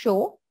 cells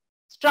show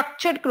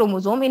structured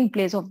chromosome in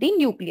place of the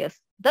nucleus.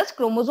 Thus,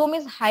 chromosome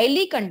is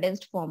highly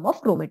condensed form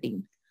of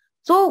chromatin.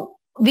 So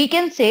we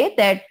can say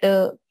that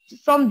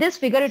from this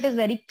figure, it is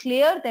very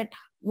clear that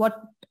what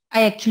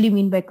I actually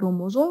mean by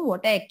chromosome,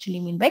 what I actually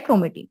mean by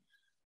chromatin.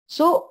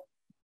 So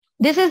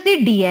this is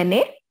the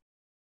DNA,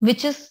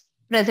 which is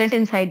present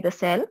inside the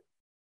cell.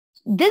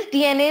 This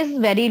DNA is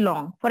very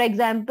long. For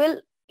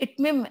example, it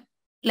may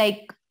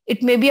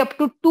it may be up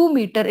to 2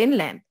 meters in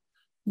length,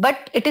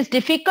 but it is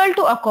difficult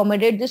to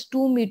accommodate this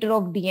 2 meters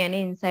of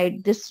DNA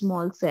inside this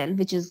small cell,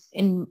 which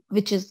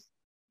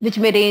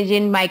may range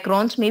in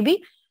microns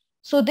maybe.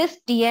 So this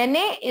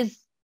DNA is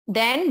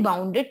then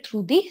bounded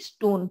through the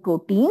histone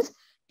proteins.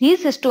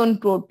 These histone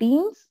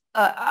proteins,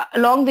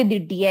 along with the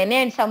DNA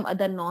and some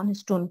other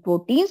non-histone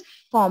proteins,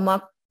 form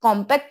a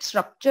compact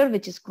structure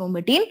which is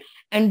chromatin,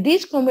 and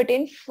these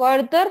chromatin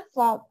further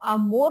form a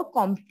more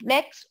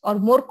complex or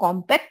more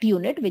compact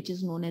unit which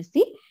is known as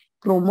the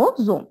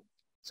chromosome.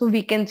 So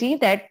we can see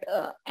that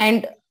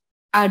and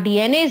our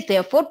DNA is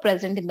therefore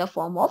present in the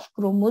form of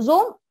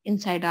chromosome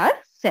inside our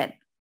cell.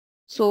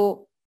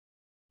 So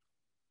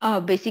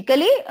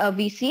basically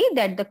we see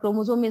that the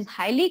chromosome is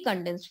highly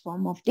condensed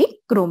form of the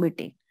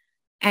chromatin,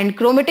 and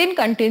chromatin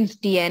contains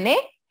DNA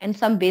and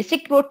some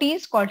basic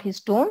proteins called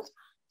histones,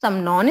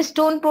 some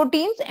non-histone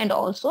proteins, and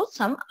also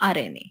some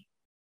RNA.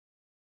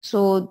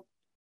 So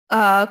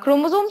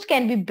chromosomes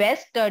can be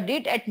best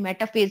studied at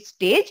metaphase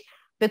stage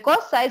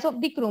because size of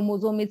the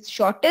chromosome is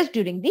shortest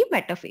during the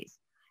metaphase.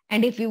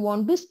 And if we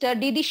want to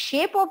study the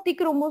shape of the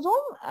chromosome,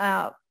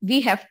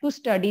 we have to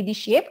study the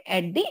shape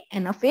at the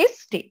anaphase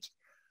stage.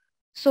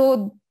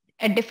 So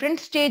at different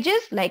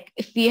stages, like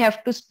if we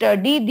have to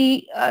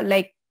study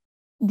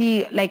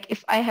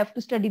if I have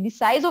to study the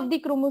size of the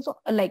chromosome,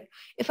 like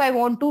if I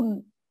want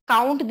to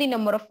count the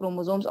number of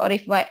chromosomes, or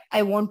if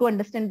I want to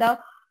understand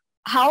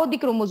how the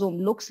chromosome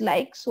looks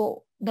like,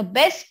 so the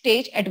best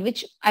stage at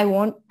which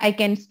I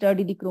can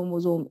study the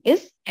chromosome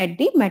is at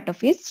the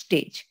metaphase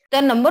stage.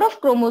 The number of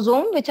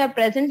chromosomes which are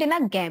present in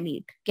a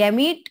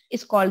gamete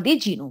is called the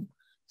genome.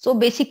 So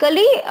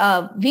basically,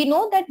 we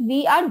know that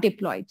we are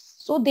diploids.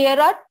 So there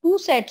are two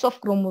sets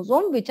of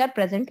chromosomes which are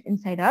present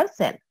inside our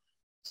cell.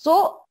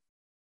 So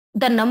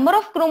the number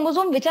of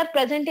chromosomes which are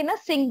present in a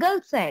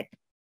single set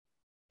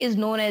is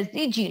known as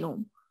the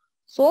genome.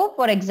 So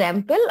for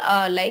example,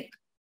 like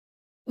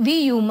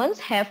we humans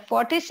have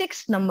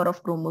 46 number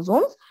of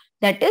chromosomes.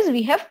 That is,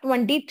 we have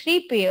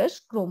 23 pairs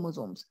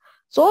chromosomes.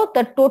 So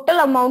the total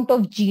amount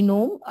of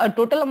genome,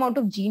 total amount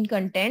of gene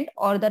content,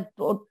 or the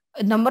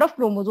number of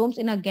chromosomes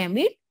in a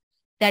gamete,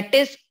 that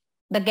is,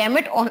 the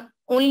gamete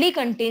only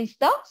contains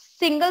the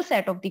single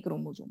set of the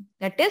chromosome.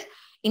 That is,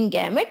 in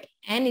gamete,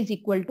 n is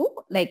equal to,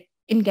 like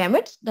in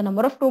gametes, the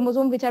number of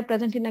chromosomes which are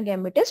present in a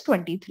gamete is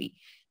 23.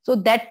 So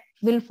that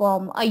will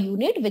form a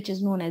unit which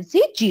is known as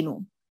the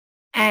genome.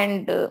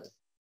 And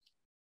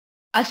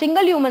a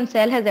single human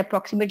cell has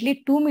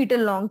approximately 2-meter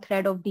long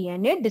thread of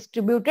DNA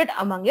distributed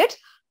among its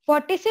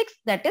 46,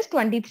 that is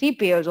 23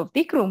 pairs of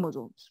the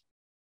chromosomes.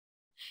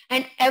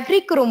 And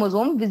every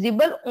chromosome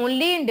visible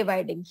only in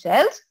dividing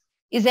cells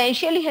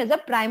essentially has a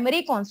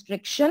primary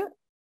constriction,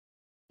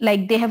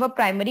 like they have a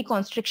primary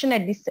constriction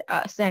at the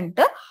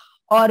center,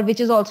 or which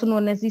is also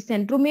known as the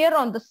centromere,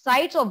 on the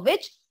sides of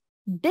which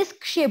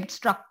disc-shaped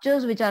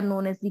structures which are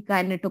known as the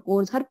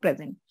kinetochores are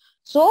present.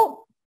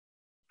 So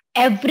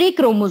every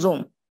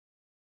chromosome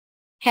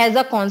has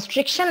a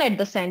constriction at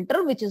the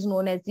center which is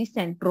known as the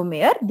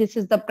centromere. This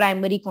is the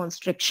primary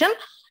constriction,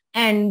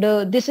 and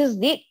this is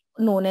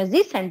known as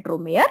the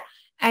centromere.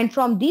 And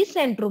from these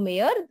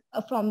centromere,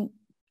 from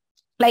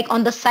like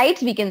on the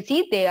sides, we can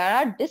see there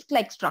are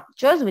disc-like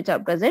structures which are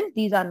present.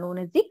 These are known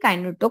as the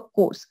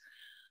kinetochores.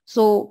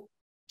 So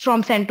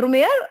from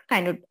centromere,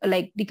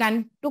 the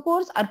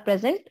kinetochores are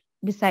present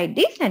beside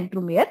the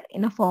centromere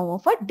in a form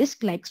of a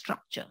disc-like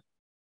structure.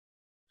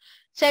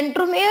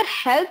 Centromere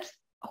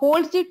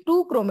holds the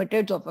two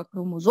chromatids of a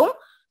chromosome.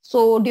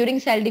 So during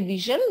cell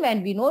division,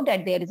 when we know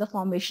that there is a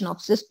formation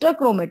of sister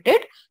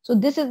chromatid, so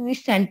this is the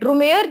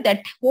centromere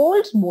that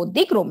holds both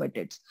the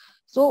chromatids.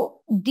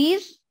 So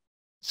this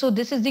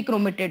is the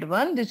chromatid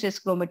 1, this is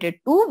chromatid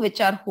 2,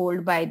 which are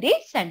held by the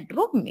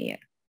centromere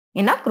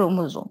in a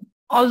chromosome.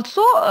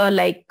 Also,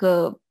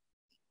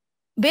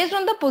 based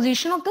on the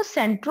position of the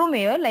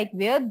centromere, like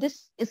where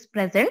this is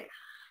present,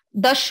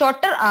 the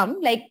shorter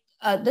arm,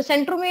 the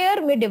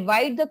centromere may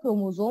divide the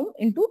chromosome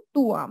into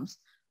two arms.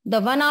 The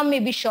one arm may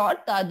be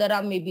short, the other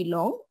arm may be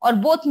long, or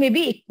both may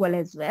be equal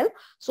as well.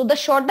 So the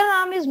shorter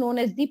arm is known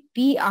as the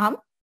P arm,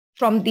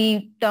 from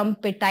the term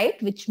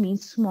petite, which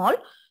means small.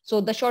 So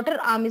the shorter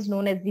arm is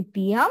known as the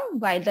P arm,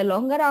 while the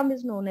longer arm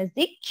is known as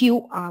the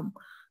Q arm.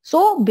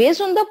 So based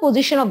on the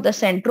position of the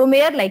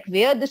centromere, like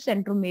where the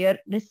centromere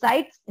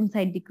resides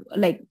inside the,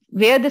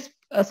 where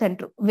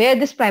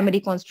this primary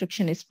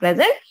constriction is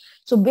present.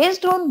 So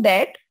based on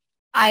that,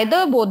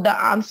 either both the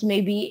arms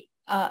may be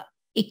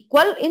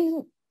equal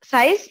in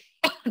size,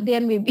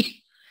 there may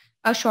be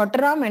a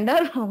shorter arm and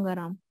a longer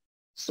arm.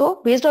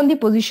 So based on the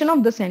position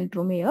of the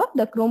centromere,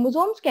 the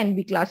chromosomes can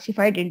be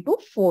classified into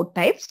 4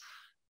 types.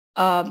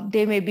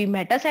 They may be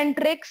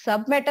metacentric,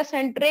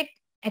 submetacentric,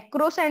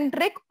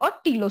 acrocentric, or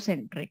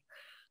telocentric.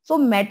 So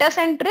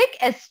metacentric,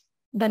 as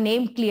the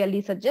name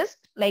clearly suggests,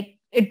 like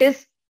it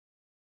is,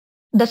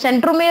 the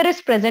centromere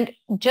is present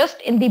just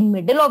in the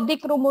middle of the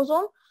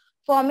chromosome,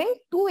 forming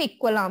 2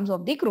 equal arms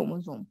of the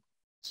chromosome.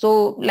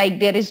 So like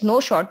there is no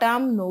short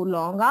arm, no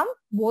long arm.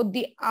 Both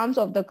the arms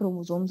of the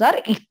chromosomes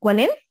are equal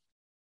in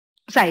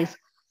size.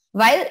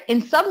 While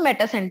in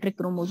submetacentric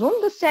chromosome,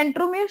 the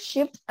centromere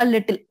shifts a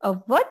little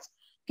upwards,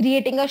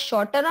 creating a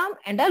shorter arm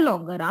and a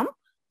longer arm.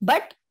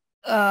 But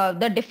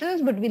the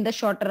difference between the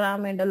shorter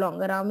arm and the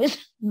longer arm is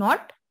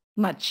not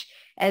much,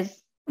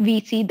 as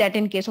we see that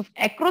in case of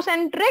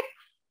acrocentric,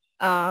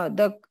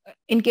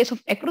 in case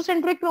of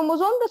acrocentric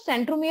chromosome, the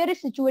centromere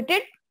is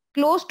situated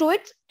close to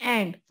its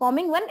end,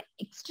 forming one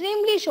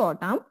extremely short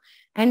arm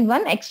and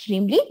one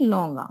extremely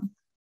long arm.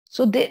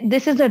 So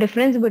this is the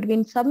difference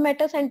between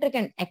submetacentric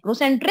and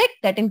acrocentric,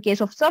 that in case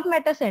of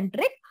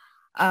submetacentric,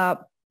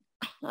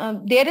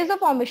 there is a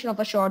formation of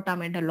a short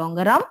arm and a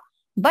longer arm.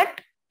 But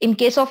in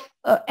case of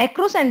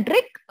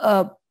acrocentric,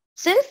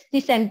 since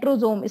the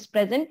centrosome is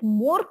present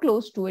more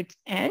close to its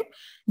end,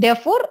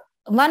 therefore,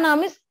 one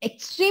arm is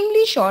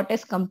extremely short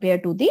as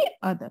compared to the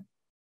other.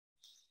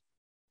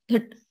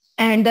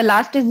 And the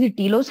last is the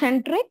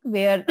telocentric,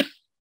 where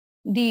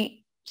the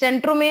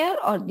centromere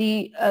or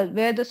the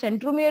where the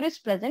centromere is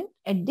present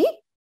at the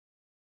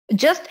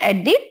just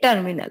at the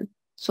terminal.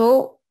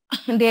 So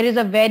there is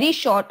a very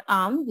short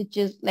arm, which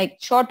is like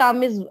short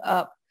arm is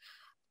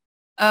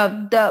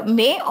the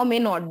may or may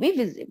not be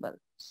visible.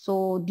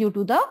 So due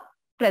to the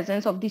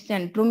presence of the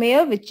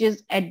centromere, which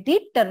is at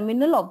the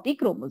terminal of the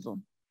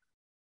chromosome.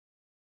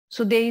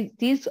 So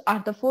these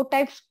are the 4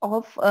 types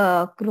of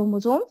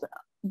chromosomes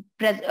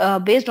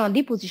based on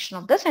the position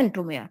of the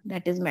centromere,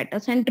 that is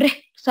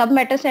metacentric,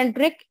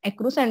 submetacentric,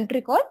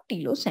 acrocentric, or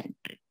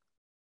telocentric.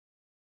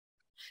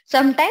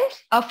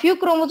 Sometimes a few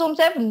chromosomes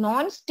have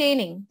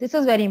non-staining. This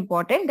is very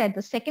important, that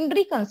the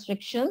secondary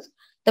constrictions,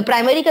 the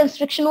primary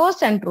constriction was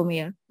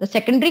centromere. The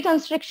secondary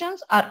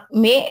constrictions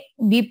may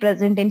be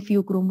present in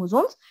few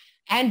chromosomes,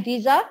 and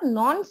these are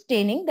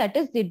non-staining, that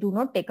is they do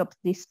not take up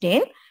the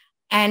stain,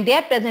 and they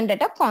are present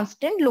at a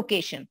constant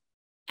location.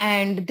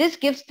 And this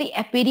gives the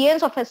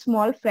appearance of a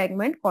small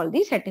fragment called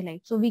the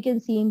satellite. So we can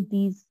see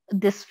in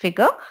this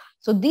figure.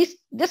 So this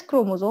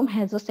chromosome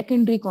has a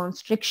secondary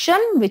constriction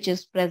which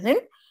is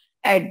present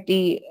at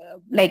the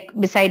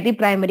beside the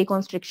primary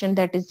constriction,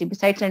 that is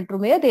beside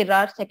centromere. There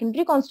are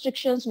secondary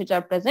constrictions which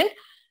are present,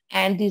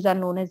 and these are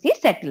known as the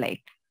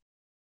satellite.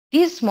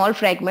 These small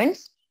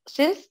fragments,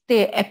 since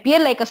they appear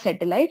like a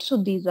satellite,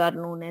 so these are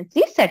known as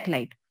the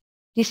satellite.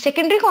 The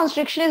secondary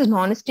constriction is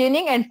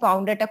non-staining and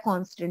found at a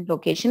constant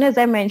location, as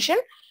I mentioned,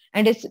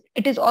 and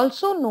it is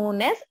also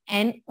known as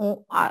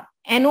NOR.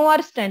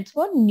 NOR stands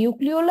for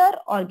nuclear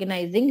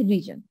organizing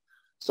region.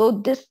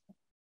 So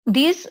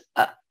these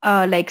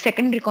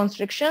secondary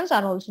constrictions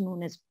are also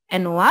known as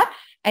NOR,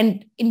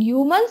 and in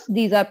humans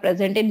these are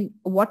present in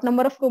what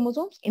number of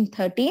chromosomes? In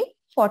 13,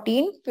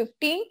 14,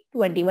 15,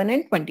 21,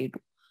 and 22.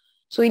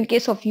 So in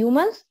case of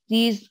humans,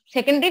 these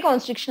secondary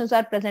constrictions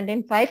are present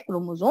in 5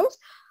 chromosomes.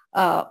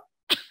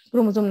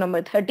 Chromosome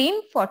number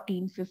 13,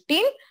 14,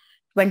 15,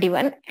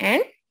 21,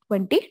 and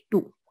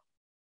 22.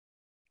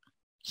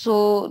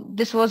 So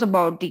this was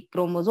about the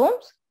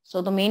chromosomes.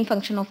 So the main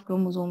function of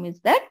chromosome is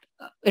that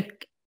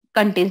it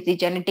contains the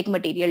genetic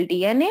material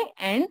DNA,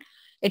 and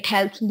it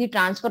helps in the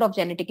transfer of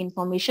genetic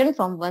information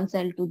from one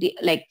cell to the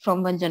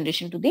from one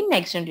generation to the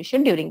next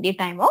generation during the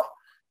time of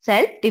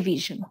cell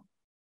division.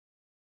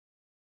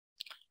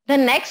 The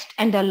next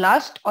and the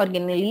last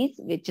organelles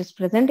which is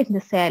present in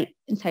the cell,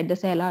 inside the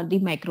cell, are the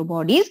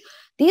microbodies.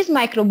 These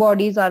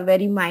microbodies are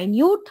very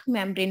minute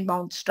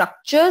membrane-bound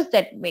structures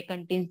that may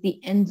contain the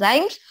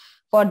enzymes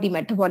for the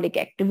metabolic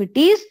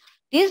activities.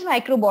 These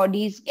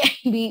microbodies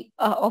can be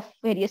of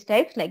various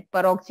types like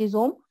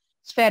peroxisome,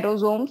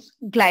 spherosomes,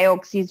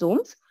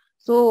 glyoxysomes.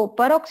 So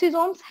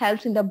peroxysomes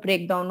helps in the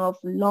breakdown of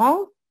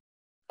long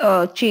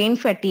chain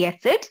fatty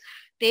acids.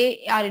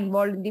 They are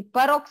involved in the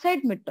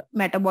peroxide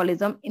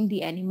metabolism in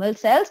the animal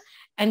cells,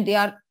 and they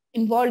are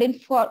involved in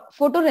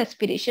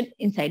photorespiration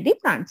inside the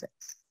plant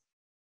cells.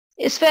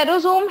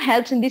 Spherosome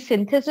helps in the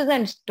synthesis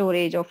and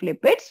storage of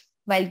lipids,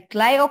 while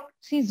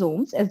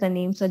glyoxysomes, as the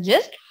name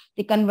suggests,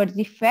 they convert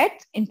the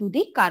fats into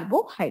the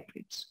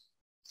carbohydrates.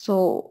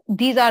 So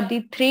these are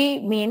the 3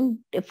 main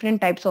different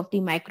types of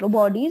the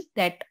microbodies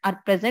that are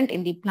present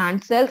in the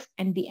plant cells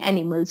and the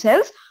animal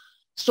cells.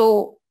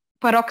 So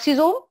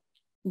peroxisome,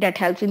 that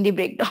helps in the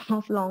breakdown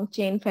of long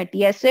chain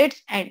fatty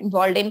acids and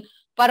involved in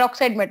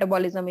peroxide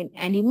metabolism in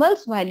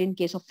animals, while in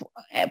case of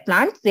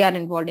plants, they are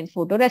involved in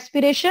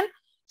photorespiration.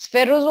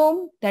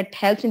 Spherosome, that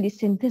helps in the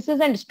synthesis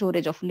and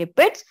storage of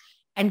lipids,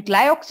 and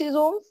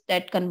glyoxysomes,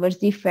 that converts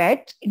the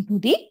fats into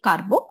the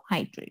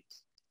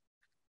carbohydrates.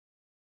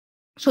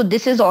 So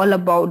this is all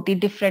about the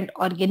different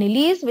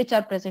organelles which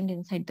are present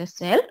inside the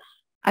cell.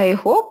 I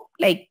hope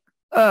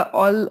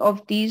all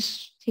of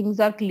these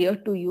things are clear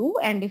to you,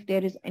 and if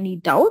there is any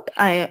doubt,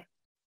 I'll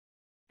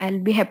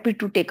be happy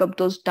to take up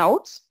those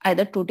doubts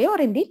either today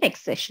or in the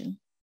next session.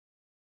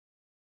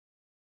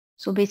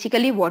 So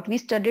basically what we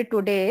studied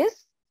today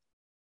is,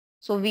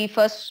 so we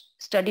first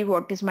studied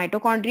what is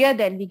mitochondria,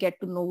 then we get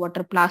to know what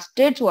are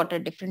plastids, what are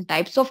different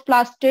types of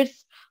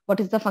plastids, what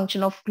is the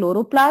function of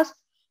chloroplast,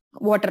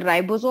 what are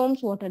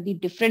ribosomes, what are the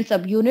different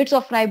subunits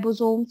of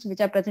ribosomes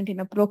which are present in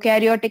a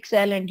prokaryotic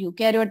cell and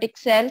eukaryotic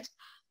cells,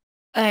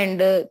 and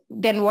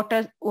then what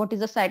is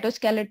the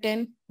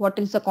cytoskeleton, what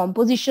is the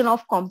composition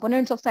of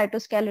components of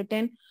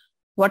cytoskeleton,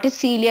 what is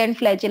cilia and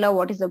flagella,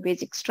 what is the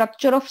basic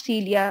structure of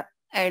cilia,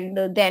 and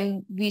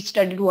then we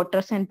studied what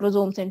are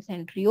centrosomes and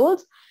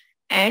centrioles,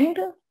 and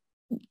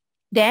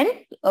then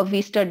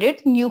we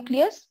studied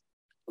nucleus,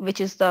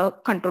 which is the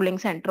controlling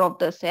center of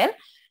the cell,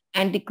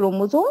 and the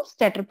chromosomes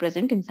that are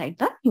present inside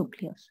the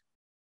nucleus.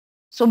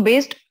 So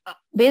based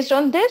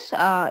on this,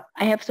 I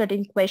have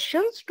certain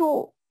questions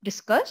to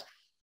discuss.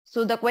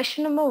 So the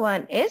question number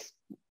 1 is,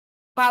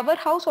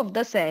 powerhouse of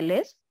the cell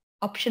is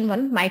option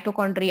 1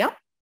 mitochondria,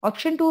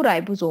 option 2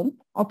 ribosome,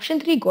 option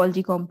 3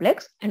 Golgi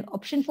complex, and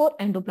option 4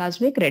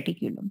 endoplasmic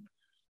reticulum.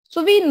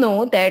 So we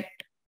know that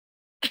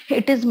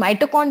it is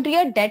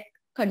mitochondria that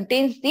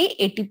contains the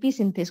ATP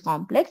synthase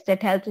complex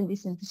that helps in the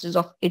synthesis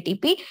of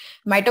ATP.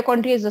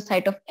 Mitochondria is the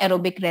site of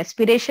aerobic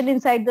respiration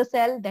inside the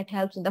cell that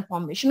helps in the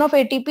formation of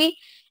ATP.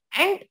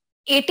 And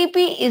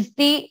ATP is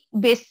the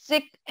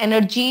basic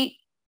energy,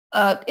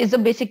 is the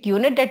basic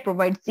unit that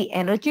provides the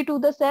energy to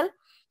the cell.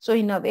 So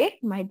in a way,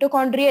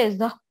 mitochondria is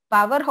the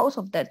powerhouse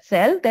of that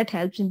cell that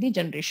helps in the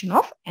generation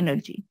of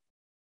energy.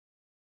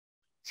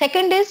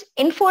 Second is,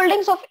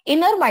 enfoldings of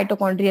inner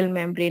mitochondrial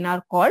membrane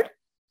are called.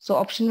 So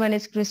option 1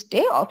 is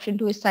cristae, option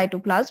 2 is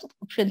cytoplasm,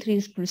 option 3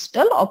 is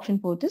crystal, option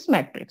 4 is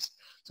matrix.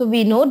 So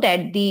we know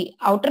that the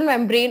outer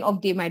membrane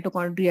of the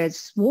mitochondria is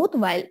smooth,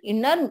 while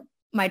inner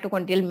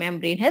mitochondrial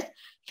membrane has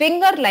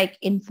finger-like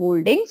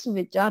enfoldings,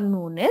 which are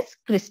known as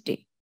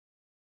cristae.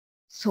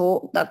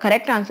 So the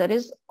correct answer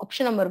is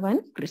option number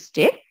 1,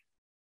 cristae.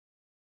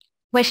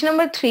 Question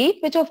number 3,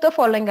 which of the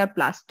following are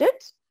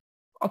plastids?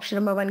 Option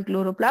number 1,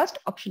 chloroplast,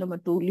 option number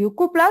 2,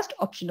 leucoplast,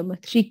 option number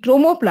 3,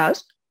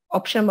 chromoplast,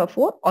 option number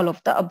 4, all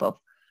of the above.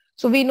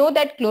 So we know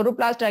that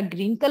chloroplast are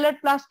green colored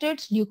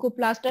plastids,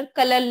 leucoplast are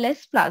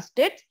colorless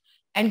plastids,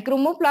 and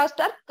chromoplast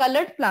are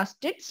colored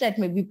plastids that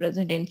may be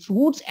present in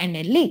fruits and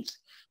in leaves.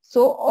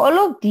 So all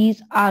of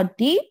these are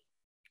the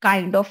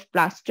kind of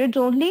plastids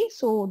only.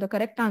 So the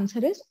correct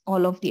answer is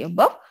all of the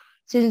above,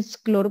 since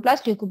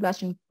chloroplast,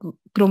 leucoplast, and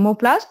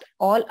chromoplast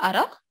all are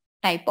a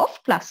type of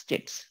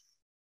plastids.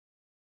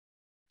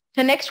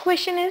 The next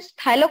question is,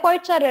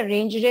 thylakoids are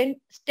arranged in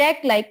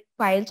stack-like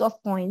piles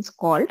of coins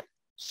called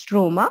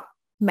stroma,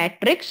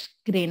 matrix,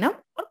 granum,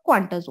 or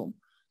quantazome.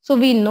 So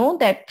we know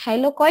that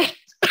thylakoids,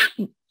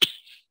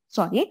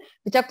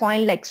 which are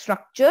coin-like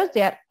structures,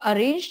 they are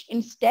arranged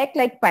in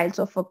stack-like piles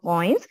of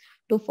coins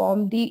to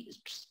form the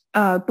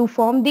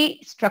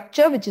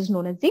structure which is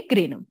known as the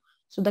granum.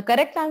 So the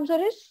correct answer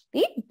is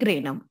the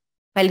granum.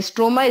 While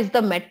stroma is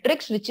the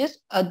matrix, which is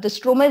the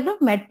stroma is the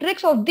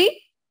matrix of the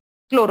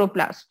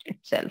chloroplast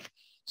itself.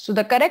 So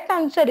the correct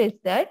answer is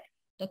that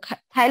the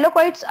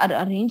thylakoids are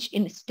arranged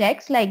in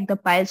stacks like the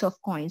piles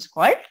of coins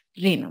called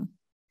granum.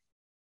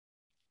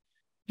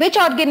 Which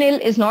organelle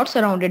is not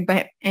surrounded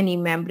by any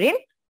membrane?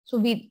 So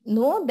we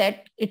know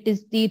that it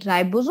is the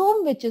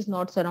ribosome which is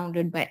not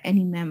surrounded by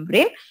any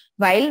membrane,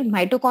 while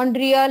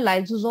mitochondria,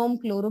 lysosome,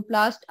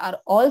 chloroplast are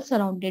all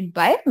surrounded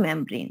by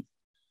membrane.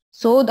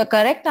 So the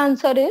correct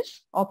answer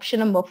is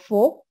option number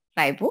 4,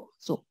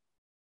 ribosome.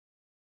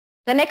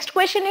 The next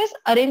question is,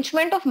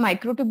 arrangement of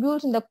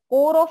microtubules in the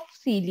core of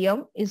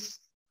cilium is.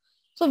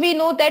 So we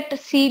know that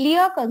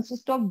cilia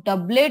consist of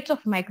doublets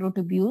of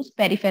microtubules,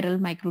 peripheral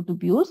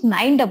microtubules,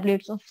 9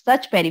 doublets of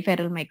such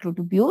peripheral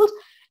microtubules,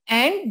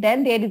 and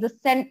then there is a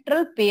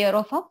central pair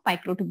of a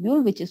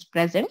microtubule which is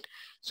present.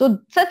 So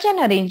such an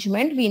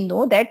arrangement, we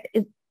know that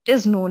it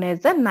is known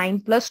as the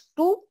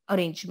 9+2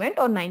 arrangement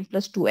or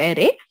 9+2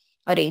 array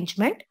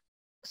arrangement.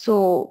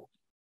 So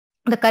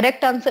the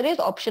correct answer is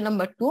option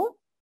number 2,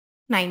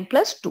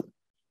 9+2.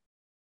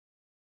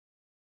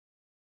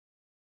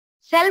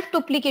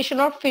 Self-duplication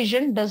or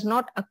fission does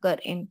not occur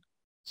in.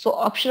 So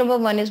option number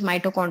 1 is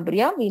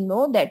mitochondria. We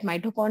know that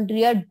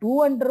mitochondria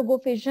do undergo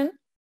fission.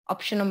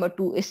 Option number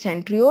 2 is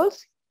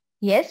centrioles.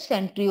 Yes,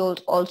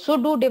 centrioles also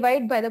do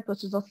divide by the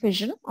process of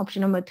fission.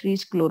 Option number 3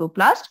 is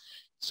chloroplast.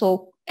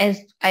 So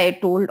as I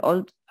told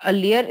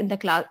earlier in the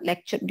class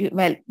lecture,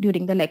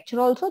 during the lecture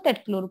also,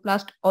 that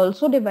chloroplast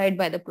also divide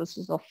by the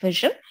process of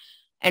fission.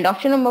 And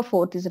option number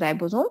 4 is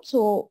ribosome.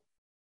 So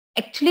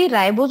actually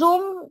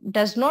ribosome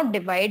does not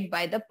divide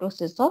by the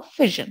process of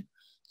fission.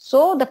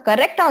 So the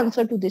correct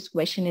answer to this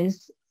question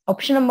is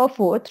option number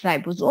 4,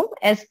 ribosome,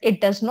 as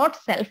it does not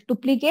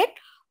self-duplicate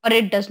or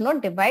it does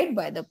not divide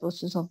by the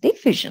process of the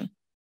fission.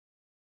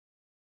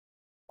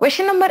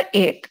 Question number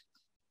 8.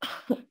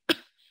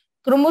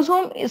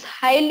 Chromosome is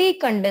highly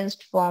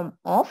condensed form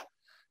of.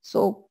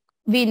 So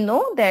we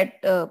know that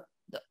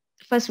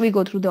first we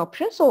go through the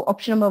options. So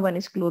option number 1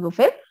 is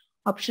chlorophyll.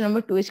 Option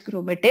number 2 is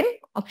chromatin.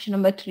 Option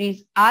number 3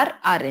 is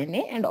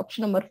rRNA. And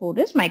option number 4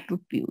 is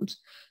microtubules.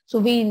 So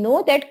we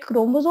know that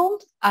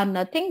chromosomes are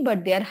nothing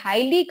but they are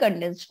highly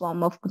condensed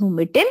form of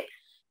chromatin.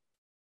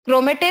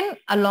 Chromatin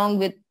along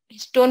with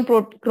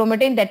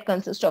chromatin that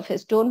consists of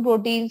histone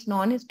proteins,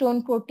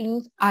 non-histone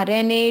proteins,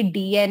 RNA,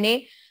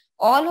 DNA,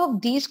 all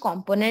of these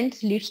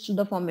components leads to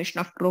the formation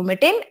of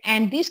chromatin,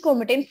 and these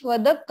chromatin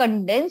further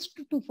condensed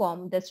to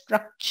form the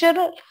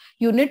structural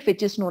unit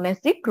which is known as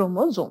the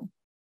chromosome.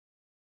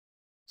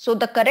 So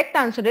the correct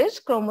answer is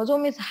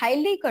chromosome is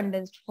highly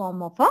condensed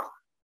form of a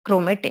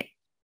chromatin.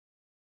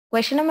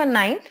 Question number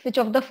 9, which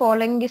of the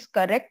following is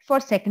correct for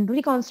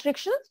secondary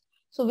constrictions?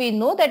 So we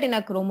know that in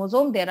a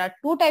chromosome, there are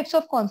two types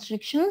of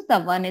constrictions. The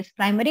one is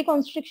primary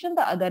constriction,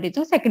 the other is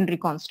a secondary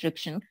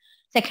constriction.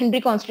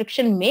 Secondary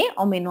constriction may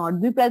or may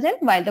not be present,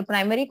 while the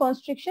primary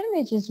constriction,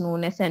 which is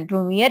known as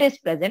centromere, is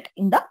present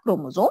in the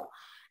chromosome.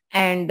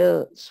 And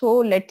so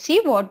let's see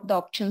what the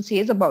option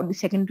says about the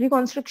secondary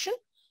constriction.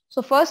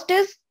 So first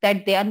is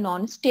that they are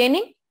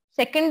non-staining.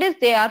 Second is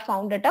they are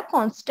found at a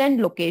constant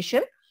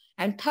location.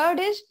 And third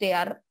is they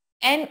are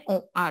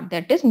NOR,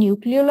 that is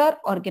nuclear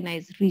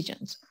organized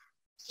regions.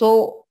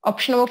 So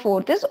option number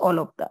 4 is all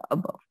of the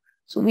above.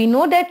 So we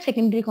know that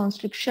secondary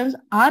constrictions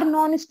are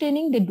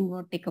non-staining. They do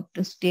not take up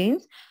the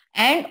stains.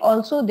 And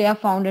also they are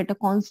found at a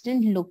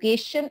constant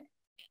location,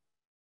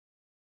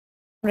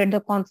 on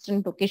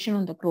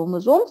the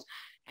chromosomes,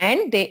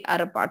 and they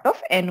are a part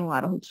of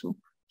NOR also.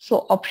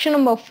 So option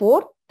number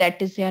 4,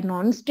 that is they are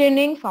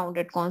non-staining, found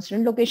at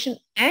constant location,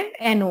 and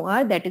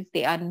NOR, that is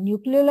they are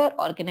nuclear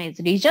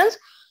organized regions.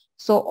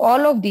 So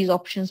all of these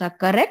options are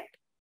correct,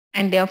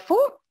 and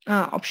therefore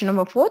option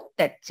number 4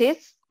 that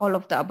says all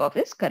of the above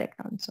is correct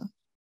answer.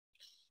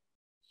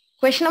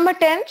 Question number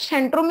 10,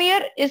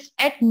 centromere is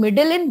at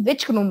middle in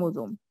which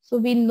chromosome? So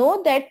we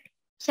know that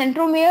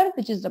centromere,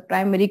 which is the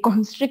primary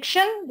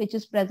constriction, which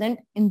is present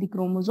in the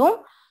chromosome.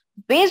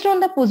 Based on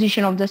the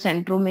position of the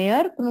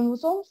centromere,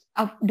 chromosomes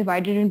are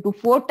divided into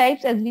 4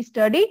 types as we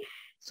study.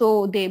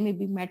 So they may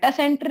be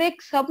metacentric,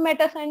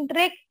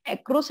 submetacentric,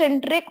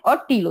 acrocentric,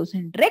 or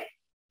telocentric.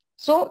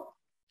 So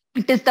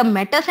it is the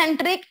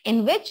metacentric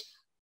in which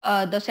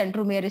the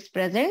centromere is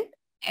present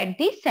at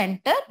the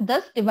center,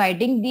 thus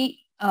dividing the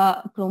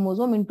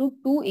chromosome into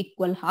 2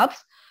 equal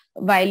halves.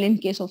 While in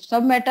case of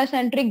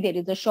submetacentric, there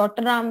is a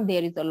shorter arm,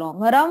 there is a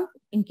longer arm.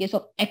 In case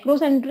of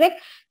acrocentric,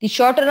 the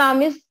shorter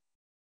arm is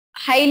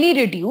highly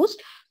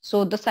reduced.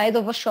 So the size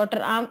of a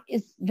shorter arm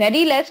is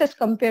very less as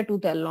compared to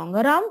the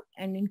longer arm.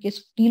 And in case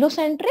of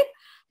telocentric,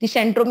 the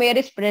centromere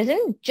is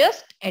present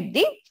just at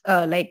the,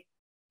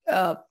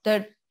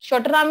 the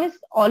shorter arm is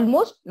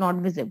almost not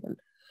visible.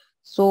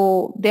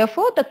 So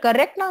therefore, the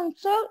correct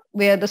answer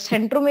where the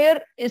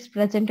centromere is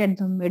present at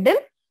the middle.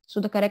 So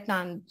the correct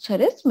answer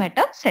is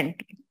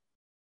metacentric.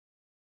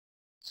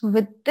 So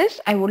with this,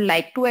 I would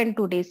like to end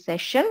today's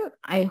session.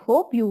 I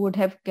hope you would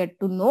have get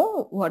to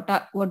know what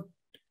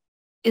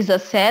is a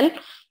cell,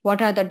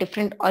 what are the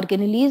different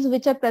organelles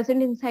which are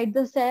present inside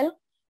the cell,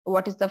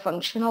 what is the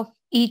function of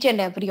each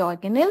and every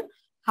organelle,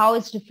 how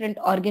is different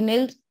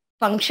organelles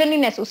function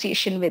in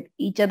association with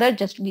each other,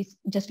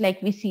 just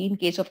like we see in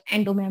case of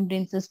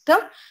endomembrane system,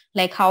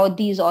 like how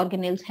these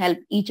organelles help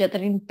each other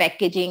in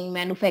packaging,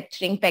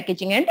 manufacturing,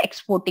 packaging, and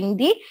exporting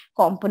the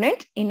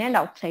components in and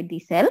outside the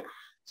cell.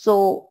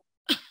 So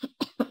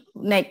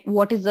like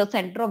what is the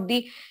center of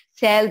the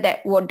cell,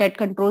 that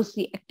controls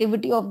the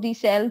activity of the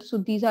cell. So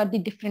these are the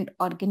different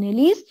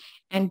organelles,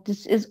 and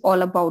this is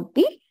all about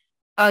the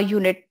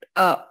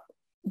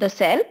the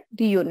cell,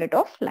 the unit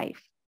of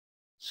life.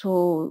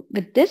 So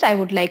with this, I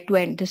would like to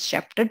end this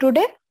chapter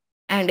today.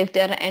 And if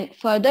there are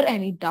further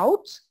any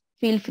doubts,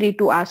 feel free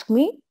to ask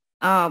me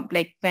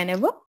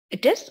whenever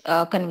it is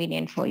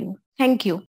convenient for you. Thank you.